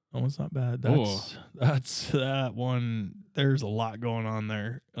 That one's not bad. That's that one. There's a lot going on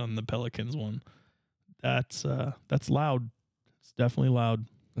there on the Pelicans one. That's loud. It's definitely loud.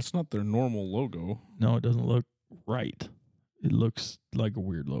 That's not their normal logo. No, it doesn't look right. It looks like a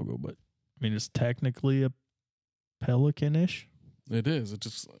weird logo, but I mean, it's technically a pelican-ish. It is. It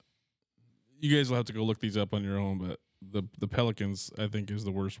just, you guys will have to go look these up on your own, but the Pelicans, I think, is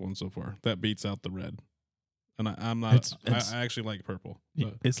the worst one so far. That beats out the red. And I'm not, I actually like purple.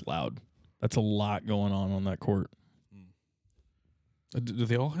 It's loud. That's a lot going on that court. Do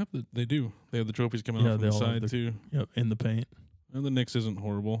they all have they do. They have the trophies coming off on the side too. Yep, in the paint. And the Knicks isn't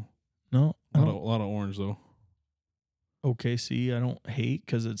horrible. No. A lot of orange though. OKC, I don't hate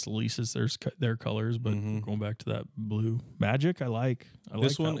because it's at least it's their colors, but going back to that blue. Magic, I like.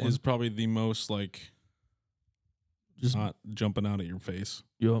 This one is probably the most like just not jumping out at your face.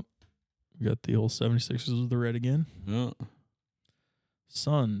 Yep. We got the old 76ers with the red again. Yeah.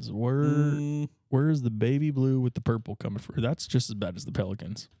 Suns, where is the baby blue with the purple coming from? That's just as bad as the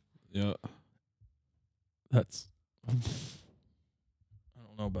Pelicans. Yeah. That's I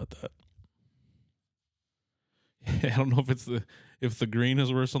don't know about that. I don't know if the green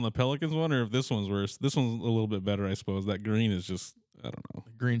is worse on the Pelicans one or if this one's worse. This one's a little bit better, I suppose. That green is just, I don't know.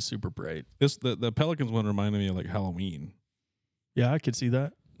 The green's super bright. The Pelicans one reminded me of like Halloween. Yeah, I could see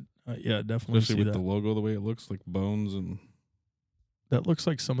that. Yeah, definitely. Especially with the logo, the way it looks, like bones and. That looks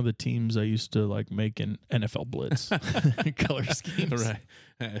like some of the teams I used to like make in NFL Blitz color schemes.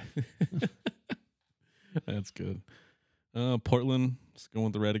 Right. That's good. Portland, let's go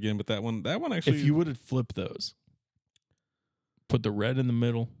with the red again, but that one actually. If you would have flipped those, put the red in the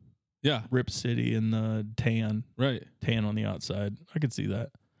middle. Yeah. Rip City and the tan. Right. Tan on the outside. I could see that.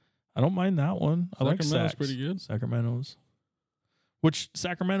 I don't mind that one. I like Sacramento's pretty good. Sacramento's. Which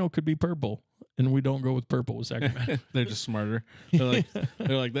Sacramento could be purple, and we don't go with purple with Sacramento. They're just smarter. They're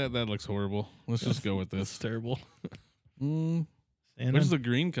like that looks horrible. Let's just go with this. It's terrible. Where's the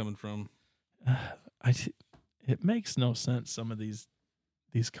green coming from? It makes no sense, some of these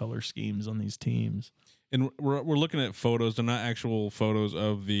color schemes on these teams. And we're looking at photos. They're not actual photos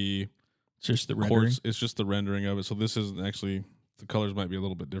of the just the rendering. It's just the rendering of it. So this isn't actually, the colors might be a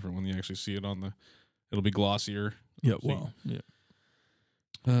little bit different when you actually see it on it'll be glossier. Yeah, well, yeah.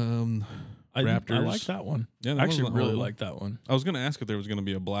 Raptors. I like that one. Yeah, I actually really like that one. I was going to ask if there was going to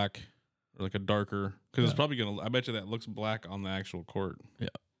be a black or like a darker, because it's probably going to, I bet you that looks black on the actual court. Yeah.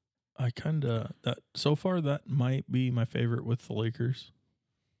 I kind of, so far that might be my favorite with the Lakers.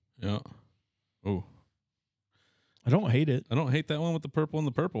 Yeah. Oh. I don't hate it. I don't hate that one with the purple and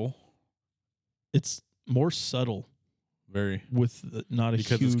the purple. It's more subtle. Very. With not a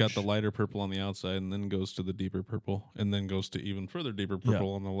because huge... it's got the lighter purple on the outside and then goes to the deeper purple and then goes to even further deeper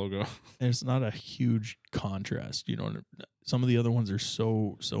purple on the logo. And it's not a huge contrast. You know, some of the other ones are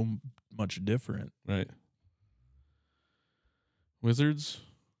so much different. Right. Wizards?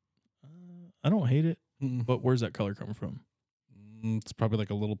 I don't hate it. But where's that color coming from? It's probably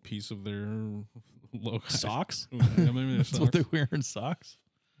like a little piece of their logo. Socks? Yeah, maybe That's what they wear in socks?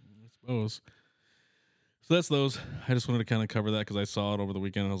 I suppose. So that's those. I just wanted to kind of cover that because I saw it over the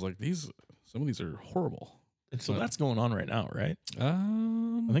weekend and I was like, some of these are horrible. And so that's going on right now, right?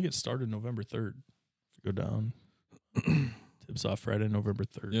 I think it started November 3rd. Go down. Tips off Friday, November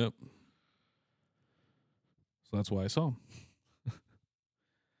 3rd. Yep. So that's why I saw them.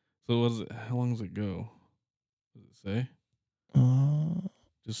 So how long does it go? Does it say?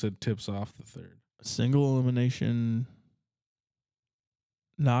 Just said tips off the 3rd. Single elimination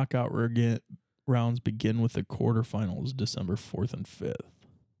knockout rounds begin with the quarterfinals December 4th and 5th.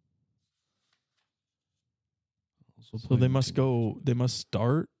 So they must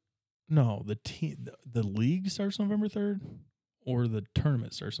start. No, the league starts November 3rd, or the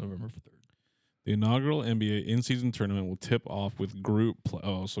tournament starts November 3rd. The inaugural NBA in-season tournament will tip off with group play.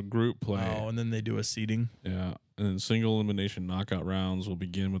 Oh, so group play. Oh, and then they do a seeding. Yeah, and then single elimination knockout rounds will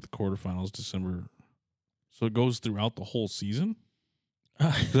begin with the quarterfinals December. So it goes throughout the whole season.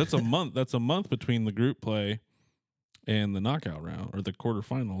 That's a month. That's a month between the group play and the knockout round or the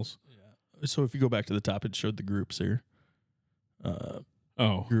quarterfinals. Yeah. So if you go back to the top, it showed the groups here.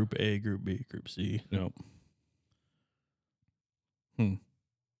 Group A, Group B, Group C. Yep.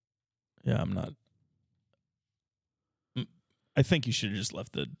 Yeah, I'm not. I think you should have just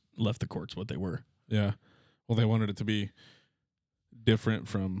left the courts what they were. Yeah. Well, they wanted it to be different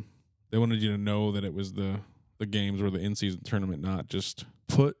from. They wanted you to know that it was the games or the in-season tournament, not just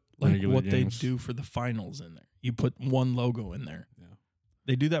put like what games. they do for the finals in there. You put one logo in there. Yeah.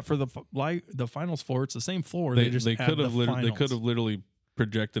 They do that for the finals floor. It's the same floor. They could have literally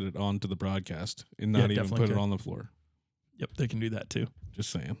projected it onto the broadcast and not even put it on the floor. Yep, they can do that too. Just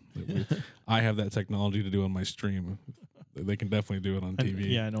saying. I have that technology to do on my stream. They can definitely do it on TV.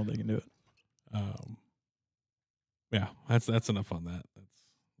 Yeah, I know they can do it. Yeah, that's enough on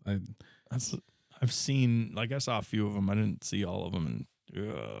that. I've seen, like, I saw a few of them. I didn't see all of them,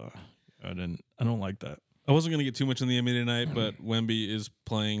 and I don't like that. I wasn't gonna get too much in the NBA tonight, but Wemby is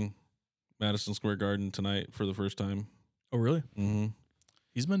playing Madison Square Garden tonight for the first time. Oh, really? Mm-hmm.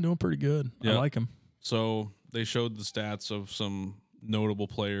 He's been doing pretty good. Yep. I like him. So they showed the stats of some notable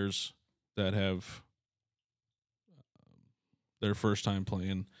players that have their first time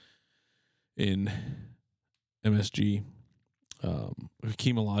playing in MSG.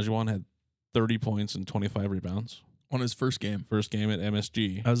 Hakeem Olajuwon had 30 points and 25 rebounds on his first game. First game at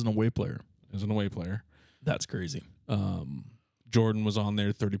MSG as an away player. That's crazy. Jordan was on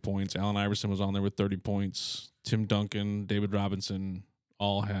there, 30 points. Allen Iverson was on there with 30 points. Tim Duncan, David Robinson,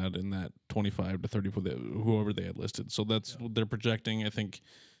 all had in that 25 to 30, whoever they had listed. So that's what they're projecting. I think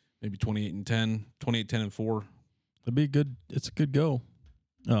maybe 28-10, 28-10-4. That'd be good. It's a good go.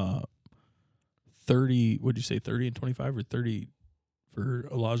 30, what'd you say, 30 and 25 or 30 for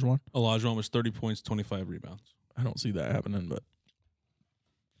Olajuwon? Olajuwon was 30 points, 25 rebounds. I don't see that happening, but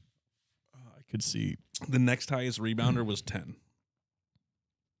I could see. The next highest rebounder was 10.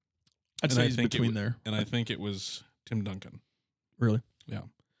 I'd say he's between there. And I think it was Tim Duncan. Really? Yeah.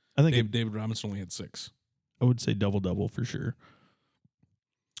 I think David Robinson only had 6. I would say double-double for sure.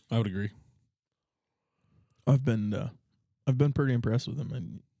 I would agree. I've been pretty impressed with him,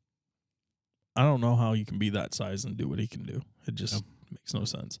 and I don't know how you can be that size and do what he can do. It just makes no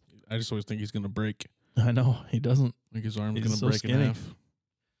sense. I just always think he's going to break. I know he doesn't. Like his arm's going to break in half.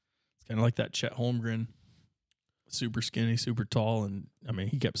 It's kind of like that Chet Holmgren, super skinny, super tall, and I mean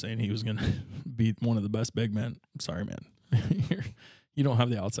he kept saying he was going to be one of the best big men. I'm sorry, man. You don't have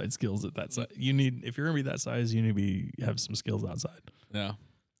the outside skills at that size. If you're going to be that size, you need to have some skills outside. Yeah.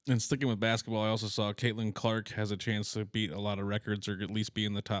 And sticking with basketball, I also saw Caitlin Clark has a chance to beat a lot of records or at least be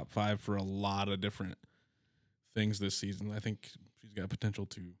in the top 5 for a lot of different things this season. I think she's got potential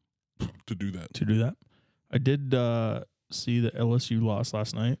to do that. I did see that LSU lost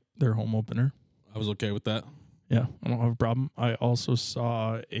last night, their home opener. I was okay with that. Yeah, I don't have a problem. I also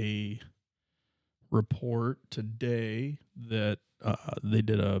saw a report today that they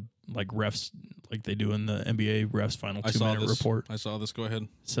did a refs like they do in the NBA refs final 2-minute report. I saw this. Go ahead.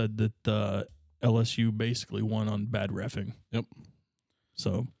 Said that the LSU basically won on bad reffing. Yep.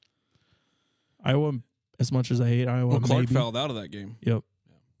 So Iowa, as much as I hate Iowa, Clark fouled out of that game. Yep.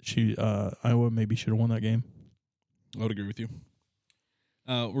 Iowa maybe should have won that game. I would agree with you.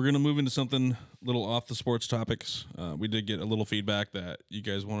 We're going to move into something a little off the sports topics. We did get a little feedback that you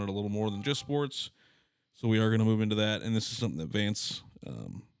guys wanted a little more than just sports. So we are going to move into that. And this is something that Vance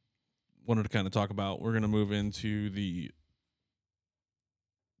wanted to kind of talk about. We're going to move into the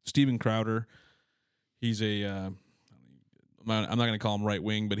Steven Crowder. He's I'm not going to call him right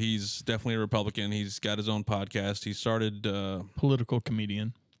wing, but he's definitely a Republican. He's got his own podcast. He started political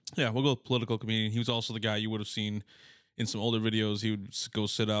comedian. Yeah, we'll go with political comedian. He was also the guy you would have seen in some older videos. He would go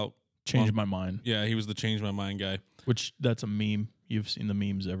sit out. Change my mind. Yeah, he was the change my mind guy. Which that's a meme. You've seen the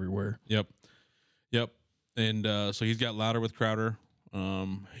memes everywhere. Yep. And so he's got louder with Crowder.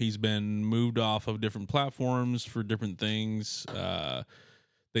 He's been moved off of different platforms for different things.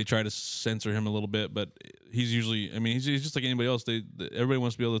 They try to censor him a little bit, but he's usually, he's just like anybody else. Everybody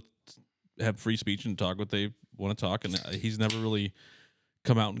wants to be able to have free speech and talk what they want to talk, and he's never really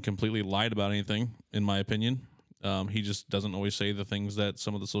come out and completely lied about anything, in my opinion. He just doesn't always say the things that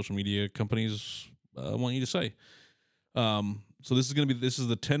some of the social media companies want you to say. So this is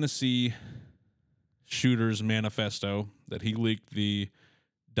the Tennessee shooter's manifesto that he leaked the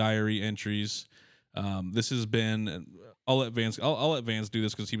diary entries. This has been. I'll let Vance do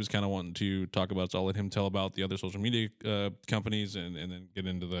this because he was kind of wanting to talk about it. So I'll let him tell about the other social media companies and then get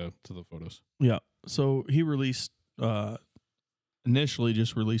into the photos. Yeah. So he released initially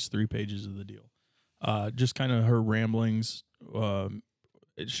just released 3 pages of the deal. Just kind of her ramblings.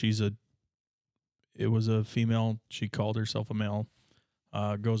 It was a female. She called herself a male.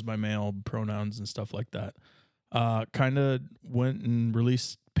 Goes by male pronouns and stuff like that. Kind of went and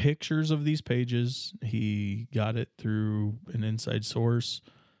released pictures of these pages. He got it through an inside source.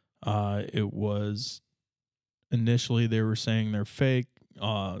 It was initially they were saying they're fake.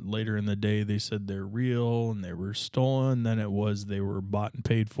 Later in the day they said they're real and they were stolen. Then it was they were bought and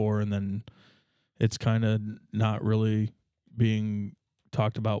paid for, and then it's kind of not really being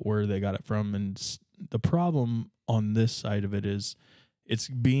talked about where they got it from. And the problem on this side of it is it's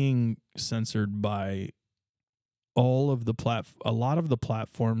being censored by a lot of the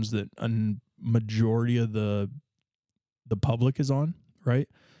platforms that a majority of the public is on, right?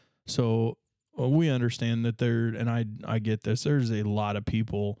 So we understand that and I get this. There's a lot of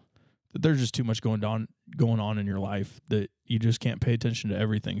people that there's just too much going on in your life that you just can't pay attention to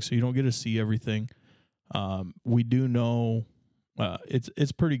everything. So you don't get to see everything. We do know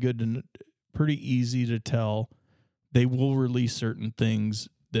it's pretty easy to tell. They will release certain things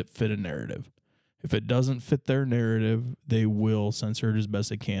that fit a narrative. If it doesn't fit their narrative, they will censor it as best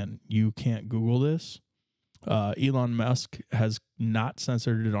they can. You can't Google this. Elon Musk has not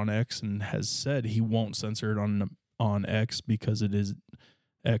censored it on X and has said he won't censor it on X because it is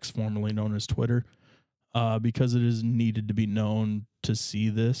X, formerly known as Twitter, because it is needed to be known to see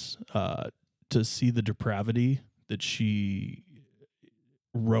this, to see the depravity that she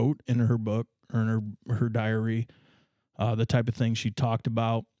wrote in her book or in her diary, the type of things she talked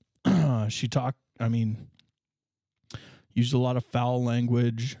about. Used a lot of foul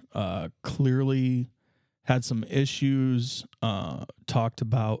language, clearly had some issues, talked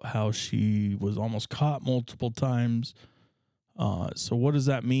about how she was almost caught multiple times. So what does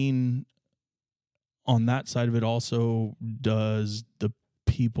that mean on that side of it? Also, does the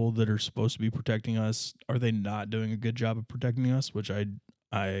people that are supposed to be protecting us, are they not doing a good job of protecting us? Which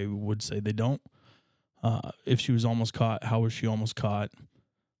I would say they don't. If she was almost caught, how was she almost caught?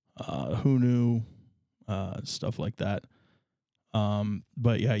 Who knew? Stuff like that.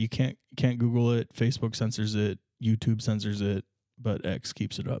 But yeah, you can't Google it. Facebook censors it. YouTube censors it, but X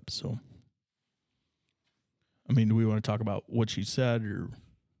keeps it up. So, I mean, do we want to talk about what she said, or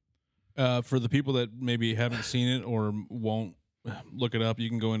for the people that maybe haven't seen it or won't look it up, you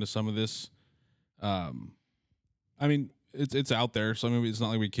can go into some of this. I mean, it's out there, so maybe it's not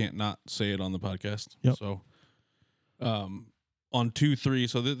like we can't not say it on the podcast. Yep. So, on 2/3,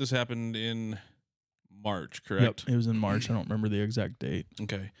 so this happened in March, correct? Yep, it was in March. I don't remember the exact date.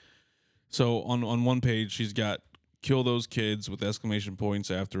 Okay. So on one page, she's got "kill those kids" with exclamation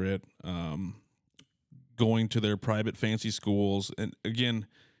points after it. Going to their private fancy schools, and again,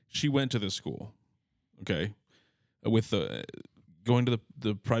 she went to this school. Okay, with going to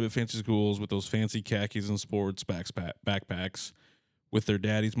the private fancy schools with those fancy khakis and sports backpacks, with their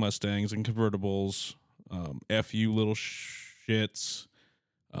daddy's Mustangs and convertibles. F you little shits.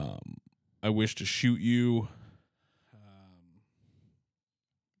 I wish to shoot you.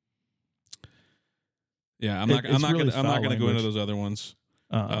 Yeah, I'm not gonna go into those other ones.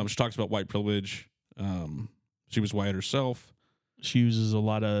 She talks about white privilege. She was white herself. She uses a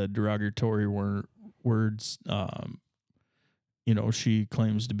lot of derogatory words. She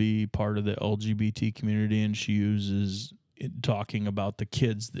claims to be part of the LGBT community, and she uses it talking about the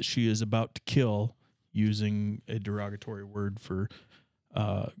kids that she is about to kill using a derogatory word for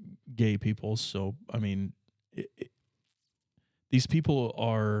gay people. So, I mean, these people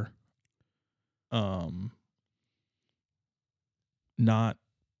are not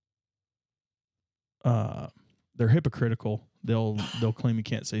they're hypocritical. They'll claim you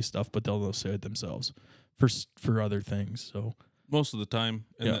can't say stuff, but they'll say it themselves for other things. So most of the time,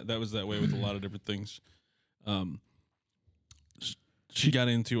 and that was that way with a lot of different things. She got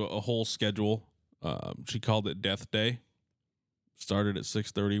into a whole schedule. She called it Death Day. Started at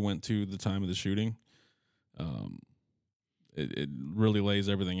 6:30, went to the time of the shooting. It really lays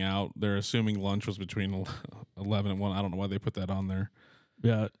everything out. They're assuming lunch was between 11 and 1. I don't know why they put that on there.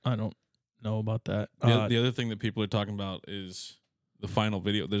 Yeah, I don't know about that. The other thing that people are talking about is the final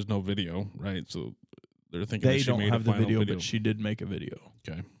video. There's no video, right? So they're thinking they that she don't made have a the final video, but she did make a video.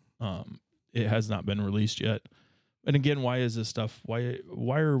 Okay. It has not been released yet. And again, why is this stuff? Why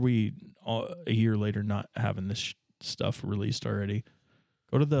are we a year later not having this stuff released already?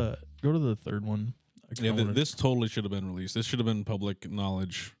 Go to the third one. This totally should have been released. This should have been public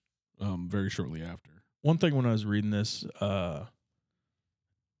knowledge very shortly after. One thing when I was reading this,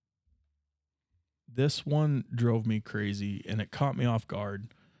 this one drove me crazy and it caught me off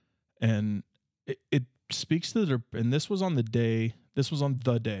guard. And it speaks to and this was on the day.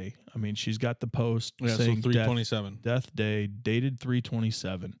 I mean, she's got the post saying 3/27 death day, dated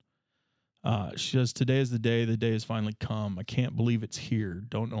 3/27. She says, "Today is the day. The day has finally come. I can't believe it's here.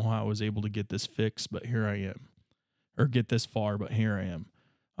 Don't know how I was able to get this fixed, but here I am. Or get this far, but here I am.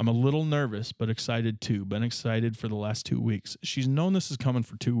 I'm a little nervous, but excited too. Been excited for the last 2 weeks." She's known this is coming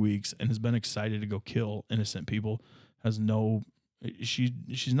for 2 weeks and has been excited to go kill innocent people.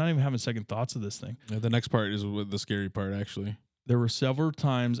 She's not even having second thoughts of this thing. Yeah, the next part is the scary part, actually. There were several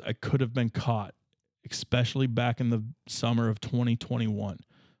times I could have been caught, especially back in the summer of 2021.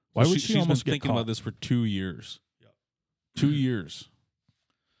 Why would she almost been get thinking caught? about this for 2 years? Yep. 2 years.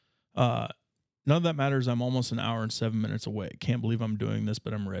 None of that matters. I'm almost an hour and 7 minutes away. Can't believe I'm doing this,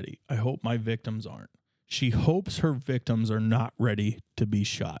 but I'm ready. I hope my victims aren't. She hopes her victims are not ready to be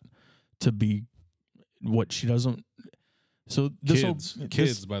shot, to be what she doesn't. So this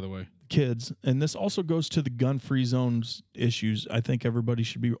kids, by the way, kids, and this also goes to the gun-free zones issues. I think everybody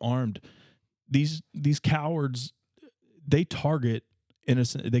should be armed. These cowards, they target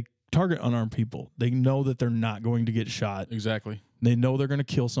innocent. They target unarmed people. They know that they're not going to get shot. Exactly. They know they're going to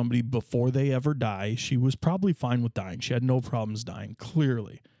kill somebody before they ever die. She was probably fine with dying. She had no problems dying,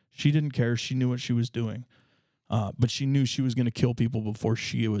 clearly. She didn't care. She knew what she was doing. But she knew she was going to kill people before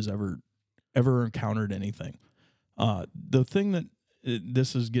she was ever encountered anything. The thing that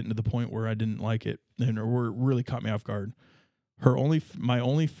this is getting to the point where I didn't like it and or really caught me off guard. My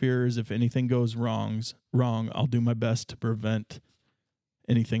only fear is if anything goes wrong, I'll do my best to prevent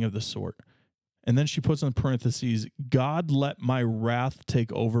anything of the sort. And then she puts in parentheses, God let my wrath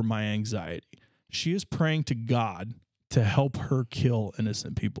take over my anxiety. She is praying to God to help her kill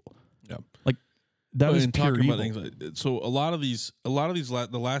innocent people. Yeah. Like that is pure evil. About anxiety, so a lot of these, the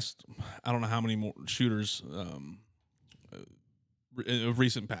last, I don't know how many more shooters of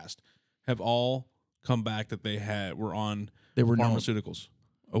recent past have all come back that they were on pharmaceuticals.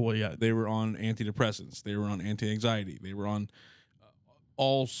 Oh, well, yeah. They were on antidepressants. They were on anti-anxiety. They were on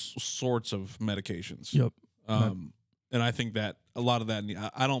all sorts of medications. Yep. And I think that a lot of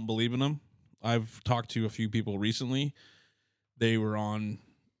that, I don't believe in them. I've talked to a few people recently. They were on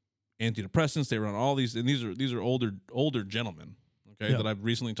antidepressants. They were on all these, and these are older gentlemen, okay, that I've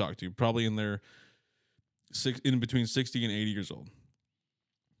recently talked to, probably in between 60 and 80 years old.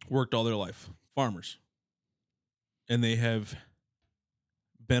 Worked all their life, farmers. And they have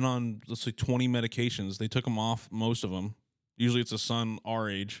been on, let's say, 20 medications. They took them off, most of them. Usually it's a son our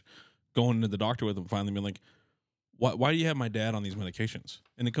age going to the doctor with them, finally being like, why do you have my dad on these medications?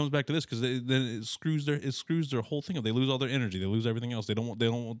 And it comes back to this because then it screws their whole thing up. They lose all their energy. They lose everything else. They don't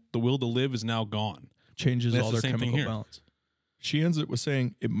the will to live is now gone. Changes all their chemical balance. She ends it with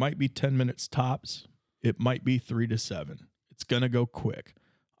saying it might be 10 minutes tops. It might be 3 to 7. It's going to go quick.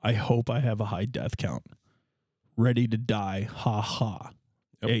 I hope I have a high death count. Ready to die. Ha ha.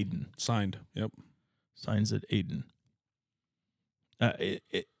 Yep. Aiden. Signed. Yep. Signs it, Aiden.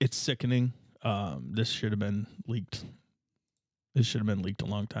 It's sickening. This should have been leaked. This should have been leaked a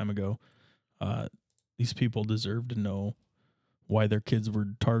long time ago. These people deserve to know why their kids were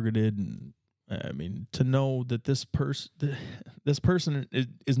targeted, and I mean to know that this person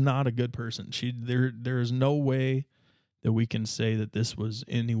is not a good person. There is no way that we can say that this was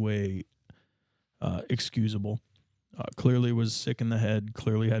any way excusable. Clearly was sick in the head.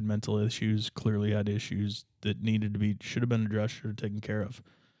 Clearly had mental issues. Clearly had issues that should have been addressed, should have taken care of.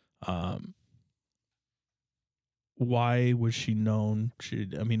 Why was she known?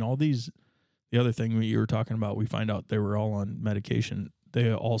 The other thing that you were talking about, we find out they were all on medication.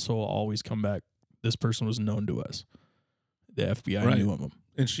 They also always come back. This person was known to us. The FBI knew of them.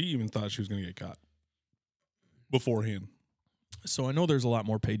 And she even thought she was going to get caught beforehand. So I know there's a lot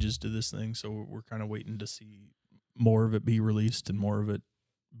more pages to this thing, so we're kind of waiting to see more of it be released and more of it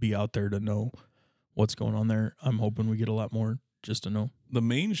be out there to know what's going on there. I'm hoping we get a lot more just to know. The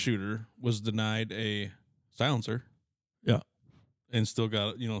main shooter was denied a silencer. Yeah. And still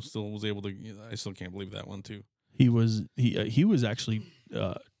got, still was able to, I still can't believe that one too. He was actually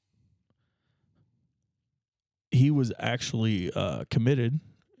committed.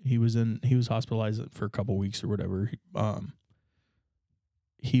 He was hospitalized for a couple weeks or whatever.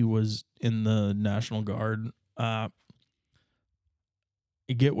 He was in the National Guard. I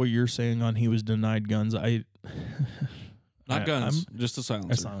get what you're saying on he was denied guns. Not guns, just a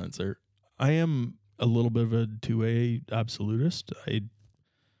silencer. A silencer. I am a little bit of a 2A absolutist.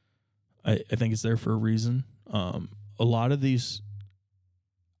 I think it's there for a reason. A lot of these,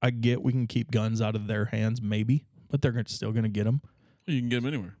 I get we can keep guns out of their hands, maybe, but they're still going to get them. Well, you can get them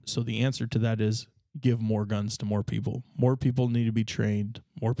anywhere. So the answer to that is give more guns to more people. More people need to be trained.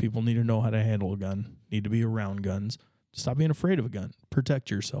 More people need to know how to handle a gun, need to be around guns. Stop being afraid of a gun.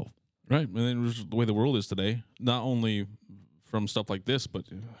 Protect yourself. Right. And then the way the world is today, not only from stuff like this, but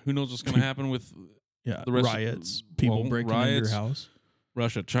who knows what's going to happen with the rest riots, people breaking into your house.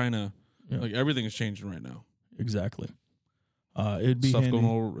 Russia, China, like everything is changing right now. Exactly. It'd be stuff handy. going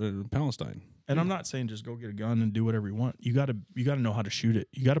over in Palestine. And I'm not saying just go get a gun and do whatever you want. You gotta know how to shoot it.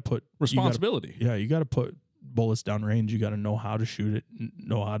 You gotta put responsibility. You gotta put bullets down range. You gotta know how to shoot it,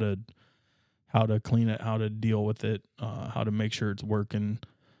 know how to clean it, how to deal with it, how to make sure it's working.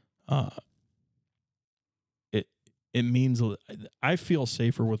 It means I feel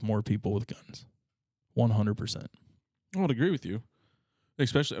safer with more people with guns. 100%. I would agree with you.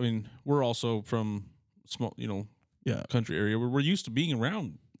 Especially, I mean, we're also from small, Yeah. country area where we're used to being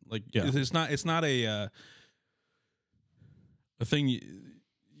around. Like, it's not a thing.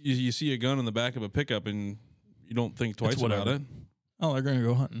 You see a gun in the back of a pickup and you don't think twice about it. Oh, they're gonna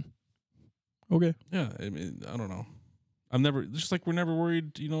go hunting. Okay. Yeah, I mean, I don't know. I'm never just like we're never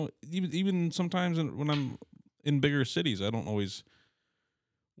worried. Even sometimes when I'm in bigger cities, I don't always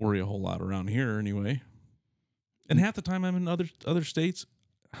worry a whole lot around here anyway. And half the time I'm in other states,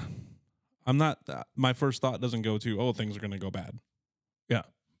 I'm not. My first thought doesn't go to, things are going to go bad. Yeah,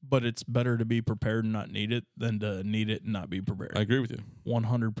 but it's better to be prepared and not need it than to need it and not be prepared. I agree with you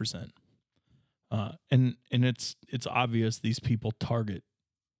 100%. And it's obvious these people target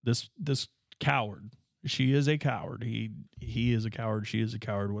this coward. She is a coward. He is a coward. She is a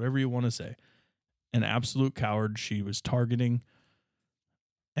coward. Whatever you want to say, an absolute coward. She was targeting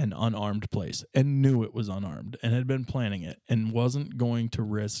an unarmed place and knew it was unarmed and had been planning it and wasn't going to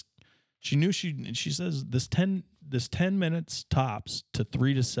risk. She knew she says this 10 minutes tops to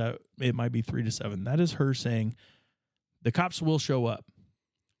 3 to 7. It might be 3 to 7. That is her saying the cops will show up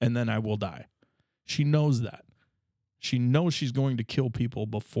and then I will die. She knows that. She knows she's going to kill people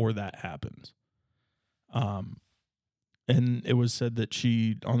before that happens. And it was said that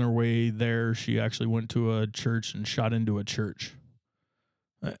she, on her way there, she actually went to a church and shot into a church.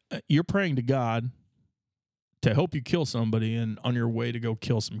 You're praying to God to help you kill somebody, and on your way to go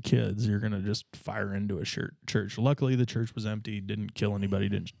kill some kids, you're going to just fire into a church. Luckily, the church was empty, didn't kill anybody,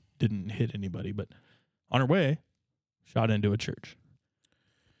 didn't hit anybody, but on her way, shot into a church.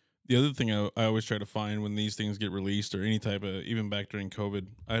 The other thing I always try to find when these things get released or any type of, even back during COVID,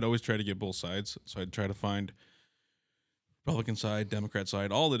 I'd always try to get both sides. So I'd try to find Republican side, Democrat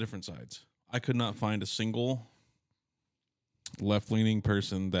side, all the different sides. I could not find a single left-leaning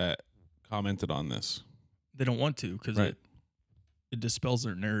person that commented on this. They don't want to because it dispels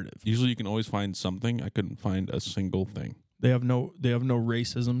their narrative. Usually you can always find something. I couldn't find a single thing. They have no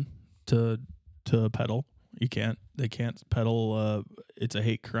racism to peddle. They can't peddle it's a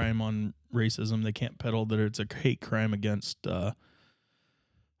hate crime on racism. They can't peddle that it's a hate crime against a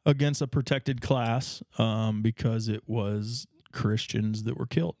protected class because it was Christians that were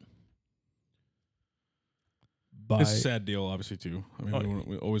killed. It's a sad deal, obviously, too. I mean,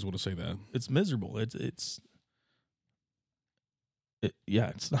 we always want to say that. It's miserable. It's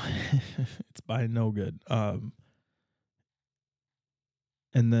not it's by no good. And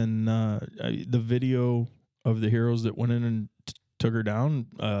then the video of the heroes that went in and took her down,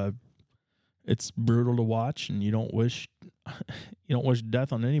 it's brutal to watch, and you don't wish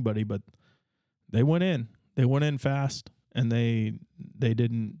death on anybody, but they went in. They went in fast, and they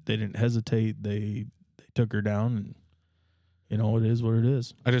didn't hesitate. They took her down, and it is what it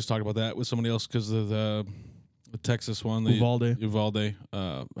is. I just talked about that with somebody else because of the Texas one, Uvalde.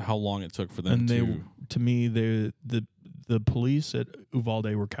 How long it took for them to me, the police at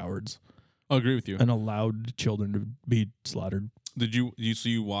Uvalde were cowards. I agree with you. And allowed children to be slaughtered. Did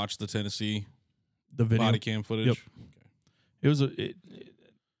you watch the Tennessee video body cam footage? Yep. Okay.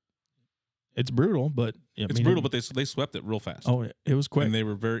 It's brutal, but but they swept it real fast. Oh, it was quick. And they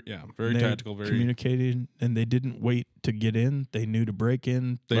were very tactical, very communicated, and they didn't wait to get in. They knew to break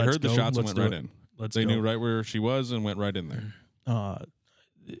in. They heard the shots and went right in. They go. knew right where she was and went right in there.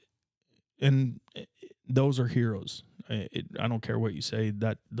 And those are heroes. I don't care what you say.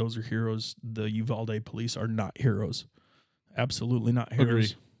 That those are heroes. The Uvalde police are not heroes. Absolutely not heroes.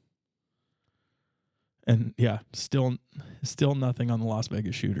 Agreed. And yeah, still nothing on the Las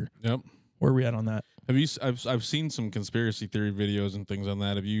Vegas shooter. Yep. Where are we at on that? I've seen some conspiracy theory videos and things on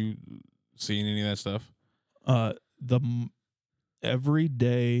that. Have you seen any of that stuff? Every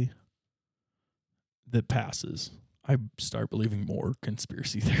day that passes, I start believing more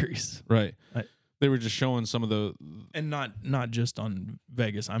conspiracy theories. Right. They were just showing some of the... And not just on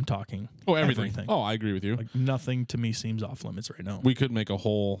Vegas. I'm talking everything. Oh, I agree with you. Like nothing to me seems off limits right now. We could make a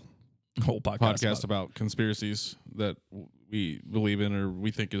whole podcast about conspiracies that we believe in or we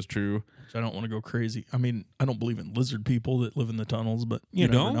think is true. Which I don't want to go crazy. I mean, I don't believe in lizard people that live in the tunnels, but you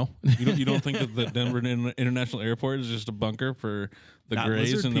never know. You don't think that the Denver International Airport is just a bunker for the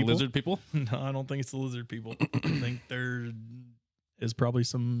Greys and the lizard people? No, I don't think it's the lizard people. I think there is probably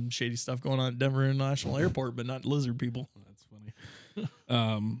some shady stuff going on at Denver International Airport, but not lizard people. That's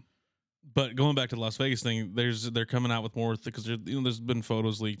funny. But going back to the Las Vegas thing, they're coming out with more because there's been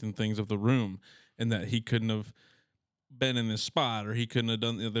photos leaked and things of the room, and that he couldn't have been in this spot or he couldn't have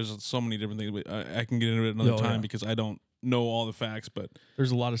done. There's so many different things. I can get into it another time because I don't know all the facts. But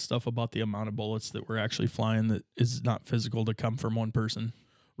there's a lot of stuff about the amount of bullets that were actually flying that is not physical to come from one person,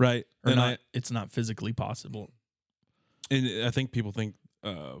 right? Or not. It's not physically possible. And I think people think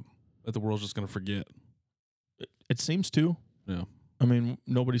that the world's just going to forget. It seems to. Yeah. I mean,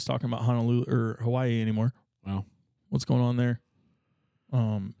 nobody's talking about Honolulu or Hawaii anymore. Wow. What's going on there?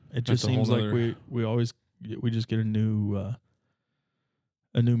 It just seems like we just get a new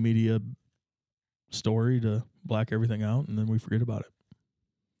media story to black everything out, and then we forget about it.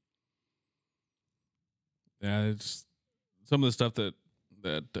 Yeah, it's some of the stuff that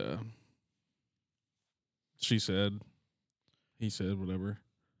she said, he said, whatever.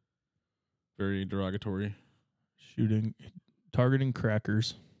 Very derogatory. Targeting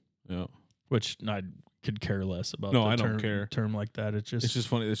crackers. Yeah. Which I could care less about. No, I don't care. Term like that. It's just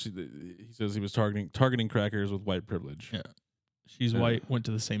funny that he says he was targeting crackers with white privilege. Yeah. She's white, went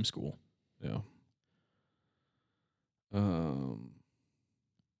to the same school. Yeah.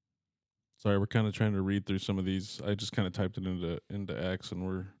 Sorry, we're kind of trying to read through some of these. I just kind of typed it into X,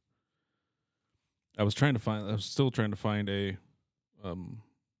 and I was still trying to find a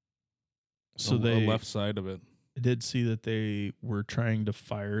left side of it. I did see that they were trying to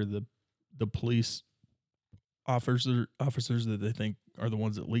fire the police officers that they think are the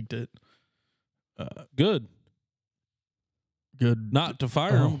ones that leaked it. Good. Not to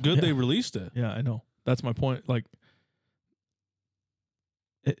fire them. Good, yeah. They released it. Yeah, I know. That's my point. Like,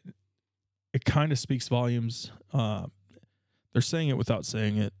 it kind of speaks volumes. They're saying it without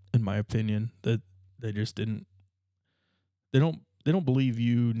saying it, in my opinion. That they just didn't. They don't believe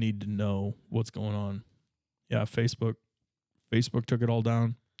you need to know what's going on. Yeah, Facebook took it all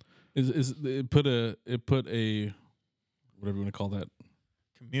down. It put a whatever you want to call that,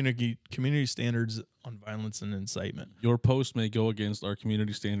 community standards on violence and incitement. Your post may go against our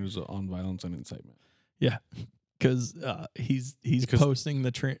community standards on violence and incitement. Yeah, because he's posting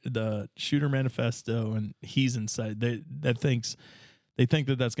the shooter manifesto, and he's inside. They think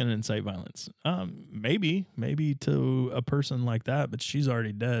that that's going to incite violence. Maybe to a person like that, but she's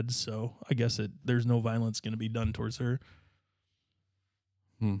already dead, so I guess there's no violence going to be done towards her.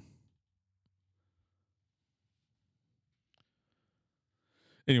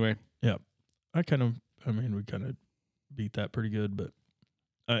 Anyway, yeah, we kind of beat that pretty good, but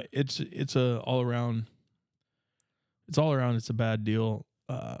it's all around. It's a bad deal.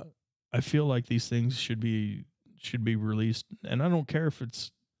 I feel like these things should be released, and I don't care if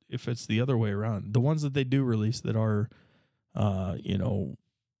it's the other way around. The ones that they do release that are,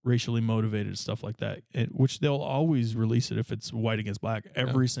 racially motivated stuff like that, which they'll always release it if it's white against black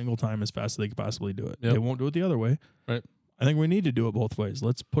every single time as fast as they could possibly do it. Yep. They won't do it the other way. Right. I think we need to do it both ways.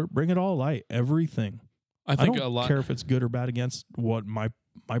 Let's bring it all light, everything. I think don't a lot. Care if it's good or bad against what my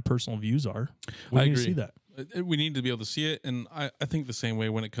personal views are. I need agree. To see that. We need to be able to see it, and I think the same way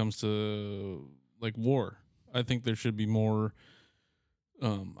when it comes to like war. I think there should be more.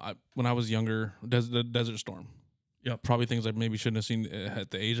 When I was younger, the Desert Storm. Yeah, probably things I maybe shouldn't have seen at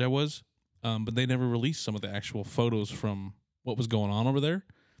the age I was. But they never released some of the actual photos from what was going on over there.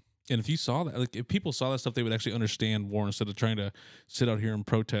 And if you saw that, like if people saw that stuff, they would actually understand war instead of trying to sit out here and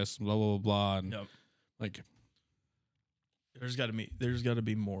protest, blah blah blah blah. And like, there's got to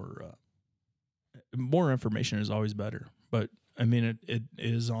be more. More information is always better, but I mean it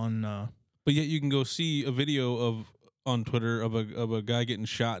is on. But yet you can go see a video on Twitter of a guy getting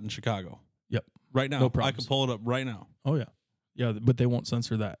shot in Chicago. Yep. Right now. No problem. I can pull it up right now. Oh yeah. Yeah, but they won't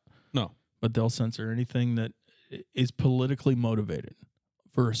censor that. No. But they'll censor anything that is politically motivated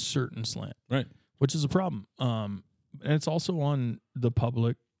for a certain slant. Right. Which is a problem. And it's also on the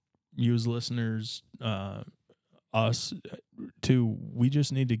public, you as listeners, us too. We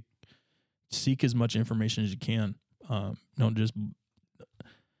just need to seek as much information as you can. Don't just.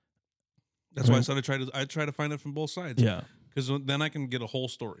 That's why I said I try to find it from both sides. Yeah, because then I can get a whole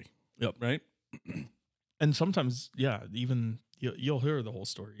story. Yep. Right. And sometimes, yeah, even you'll hear the whole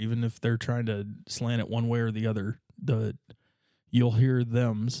story, even if they're trying to slant it one way or the other. You'll hear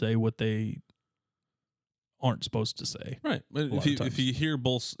them say what they aren't supposed to say. Right. But if you hear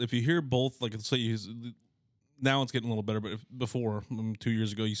both, like let's say now it's getting a little better, but before 2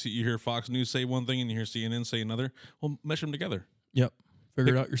 years ago, you hear Fox News say one thing and you hear CNN say another. Well, mesh them together. Yep.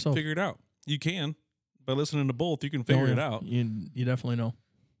 Figure it out yourself. Figure it out. You can. By listening to both, you can figure it out. You definitely know.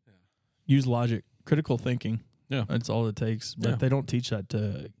 Yeah. Use logic, critical thinking. Yeah. That's all it takes. But they don't teach that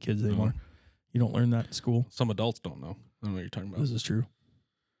to kids anymore. You don't learn that in school. Some adults don't know. I don't know what you're talking about. This is true.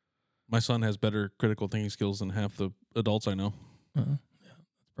 My son has better critical thinking skills than half the adults I know. Yeah, that's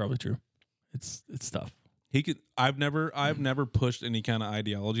probably true. It's tough. I've never pushed any kind of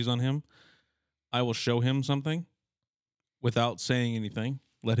ideologies on him. I will show him something without saying anything.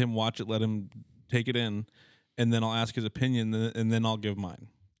 Let him watch it. Let him take it in, and then I'll ask his opinion, and then I'll give mine.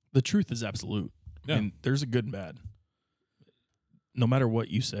 The truth is absolute. Yeah. And there's a good and bad. no matter what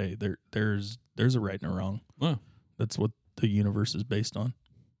you say, there's a right and a wrong. Well, That's what the universe is based on.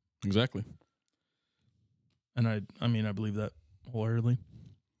 exactly. And I mean, I believe that wholeheartedly.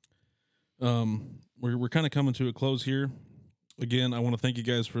 We're kind of coming to a close here. Again, I want to thank you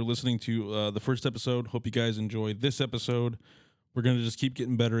guys for listening to the first episode. Hope you guys enjoyed this episode. We're going to just keep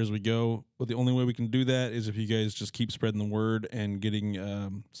getting better as we go. But the only way we can do that is if you guys just keep spreading the word and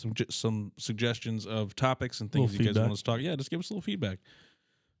getting some suggestions of topics and things you guys want us to talk. Yeah, just give us a little feedback.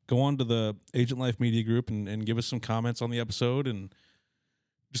 Go on to the Agent Life Media Group and give us some comments on the episode. And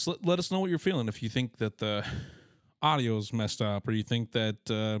just let us know what you're feeling. If you think that the audio is messed up, or you think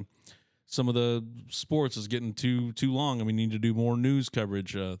that some of the sports is getting too long and we need to do more news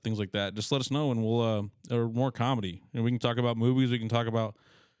coverage, things like that, just let us know, and we'll or more comedy. And we can talk about movies, we can talk about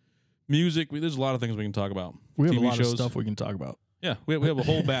music. There's a lot of things we can talk about. We have TV a lot shows. of stuff we can talk about. Yeah, we have a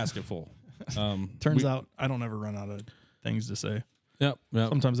whole basket full. Turns out I don't ever run out of things to say. Yep.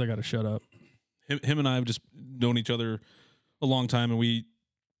 Sometimes I got to shut up. Him and I have just known each other a long time, and we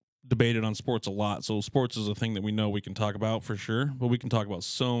debated on sports a lot. So sports is a thing that we know we can talk about for sure, but we can talk about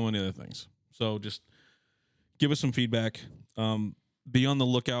so many other things. So just give us some feedback. Be on the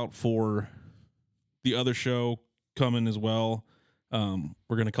lookout for the other show coming as well. We're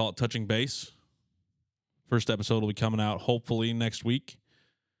going to call it Touching Base. First episode will be coming out hopefully next week.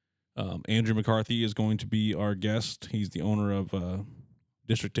 Andrew McCarthy is going to be our guest. He's the owner of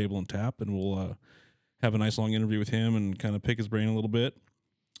District Table and Tap, and we'll have a nice long interview with him and kind of pick his brain a little bit.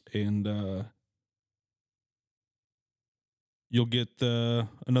 And you'll get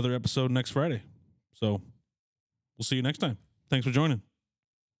another episode next Friday. So we'll see you next time. Thanks for joining.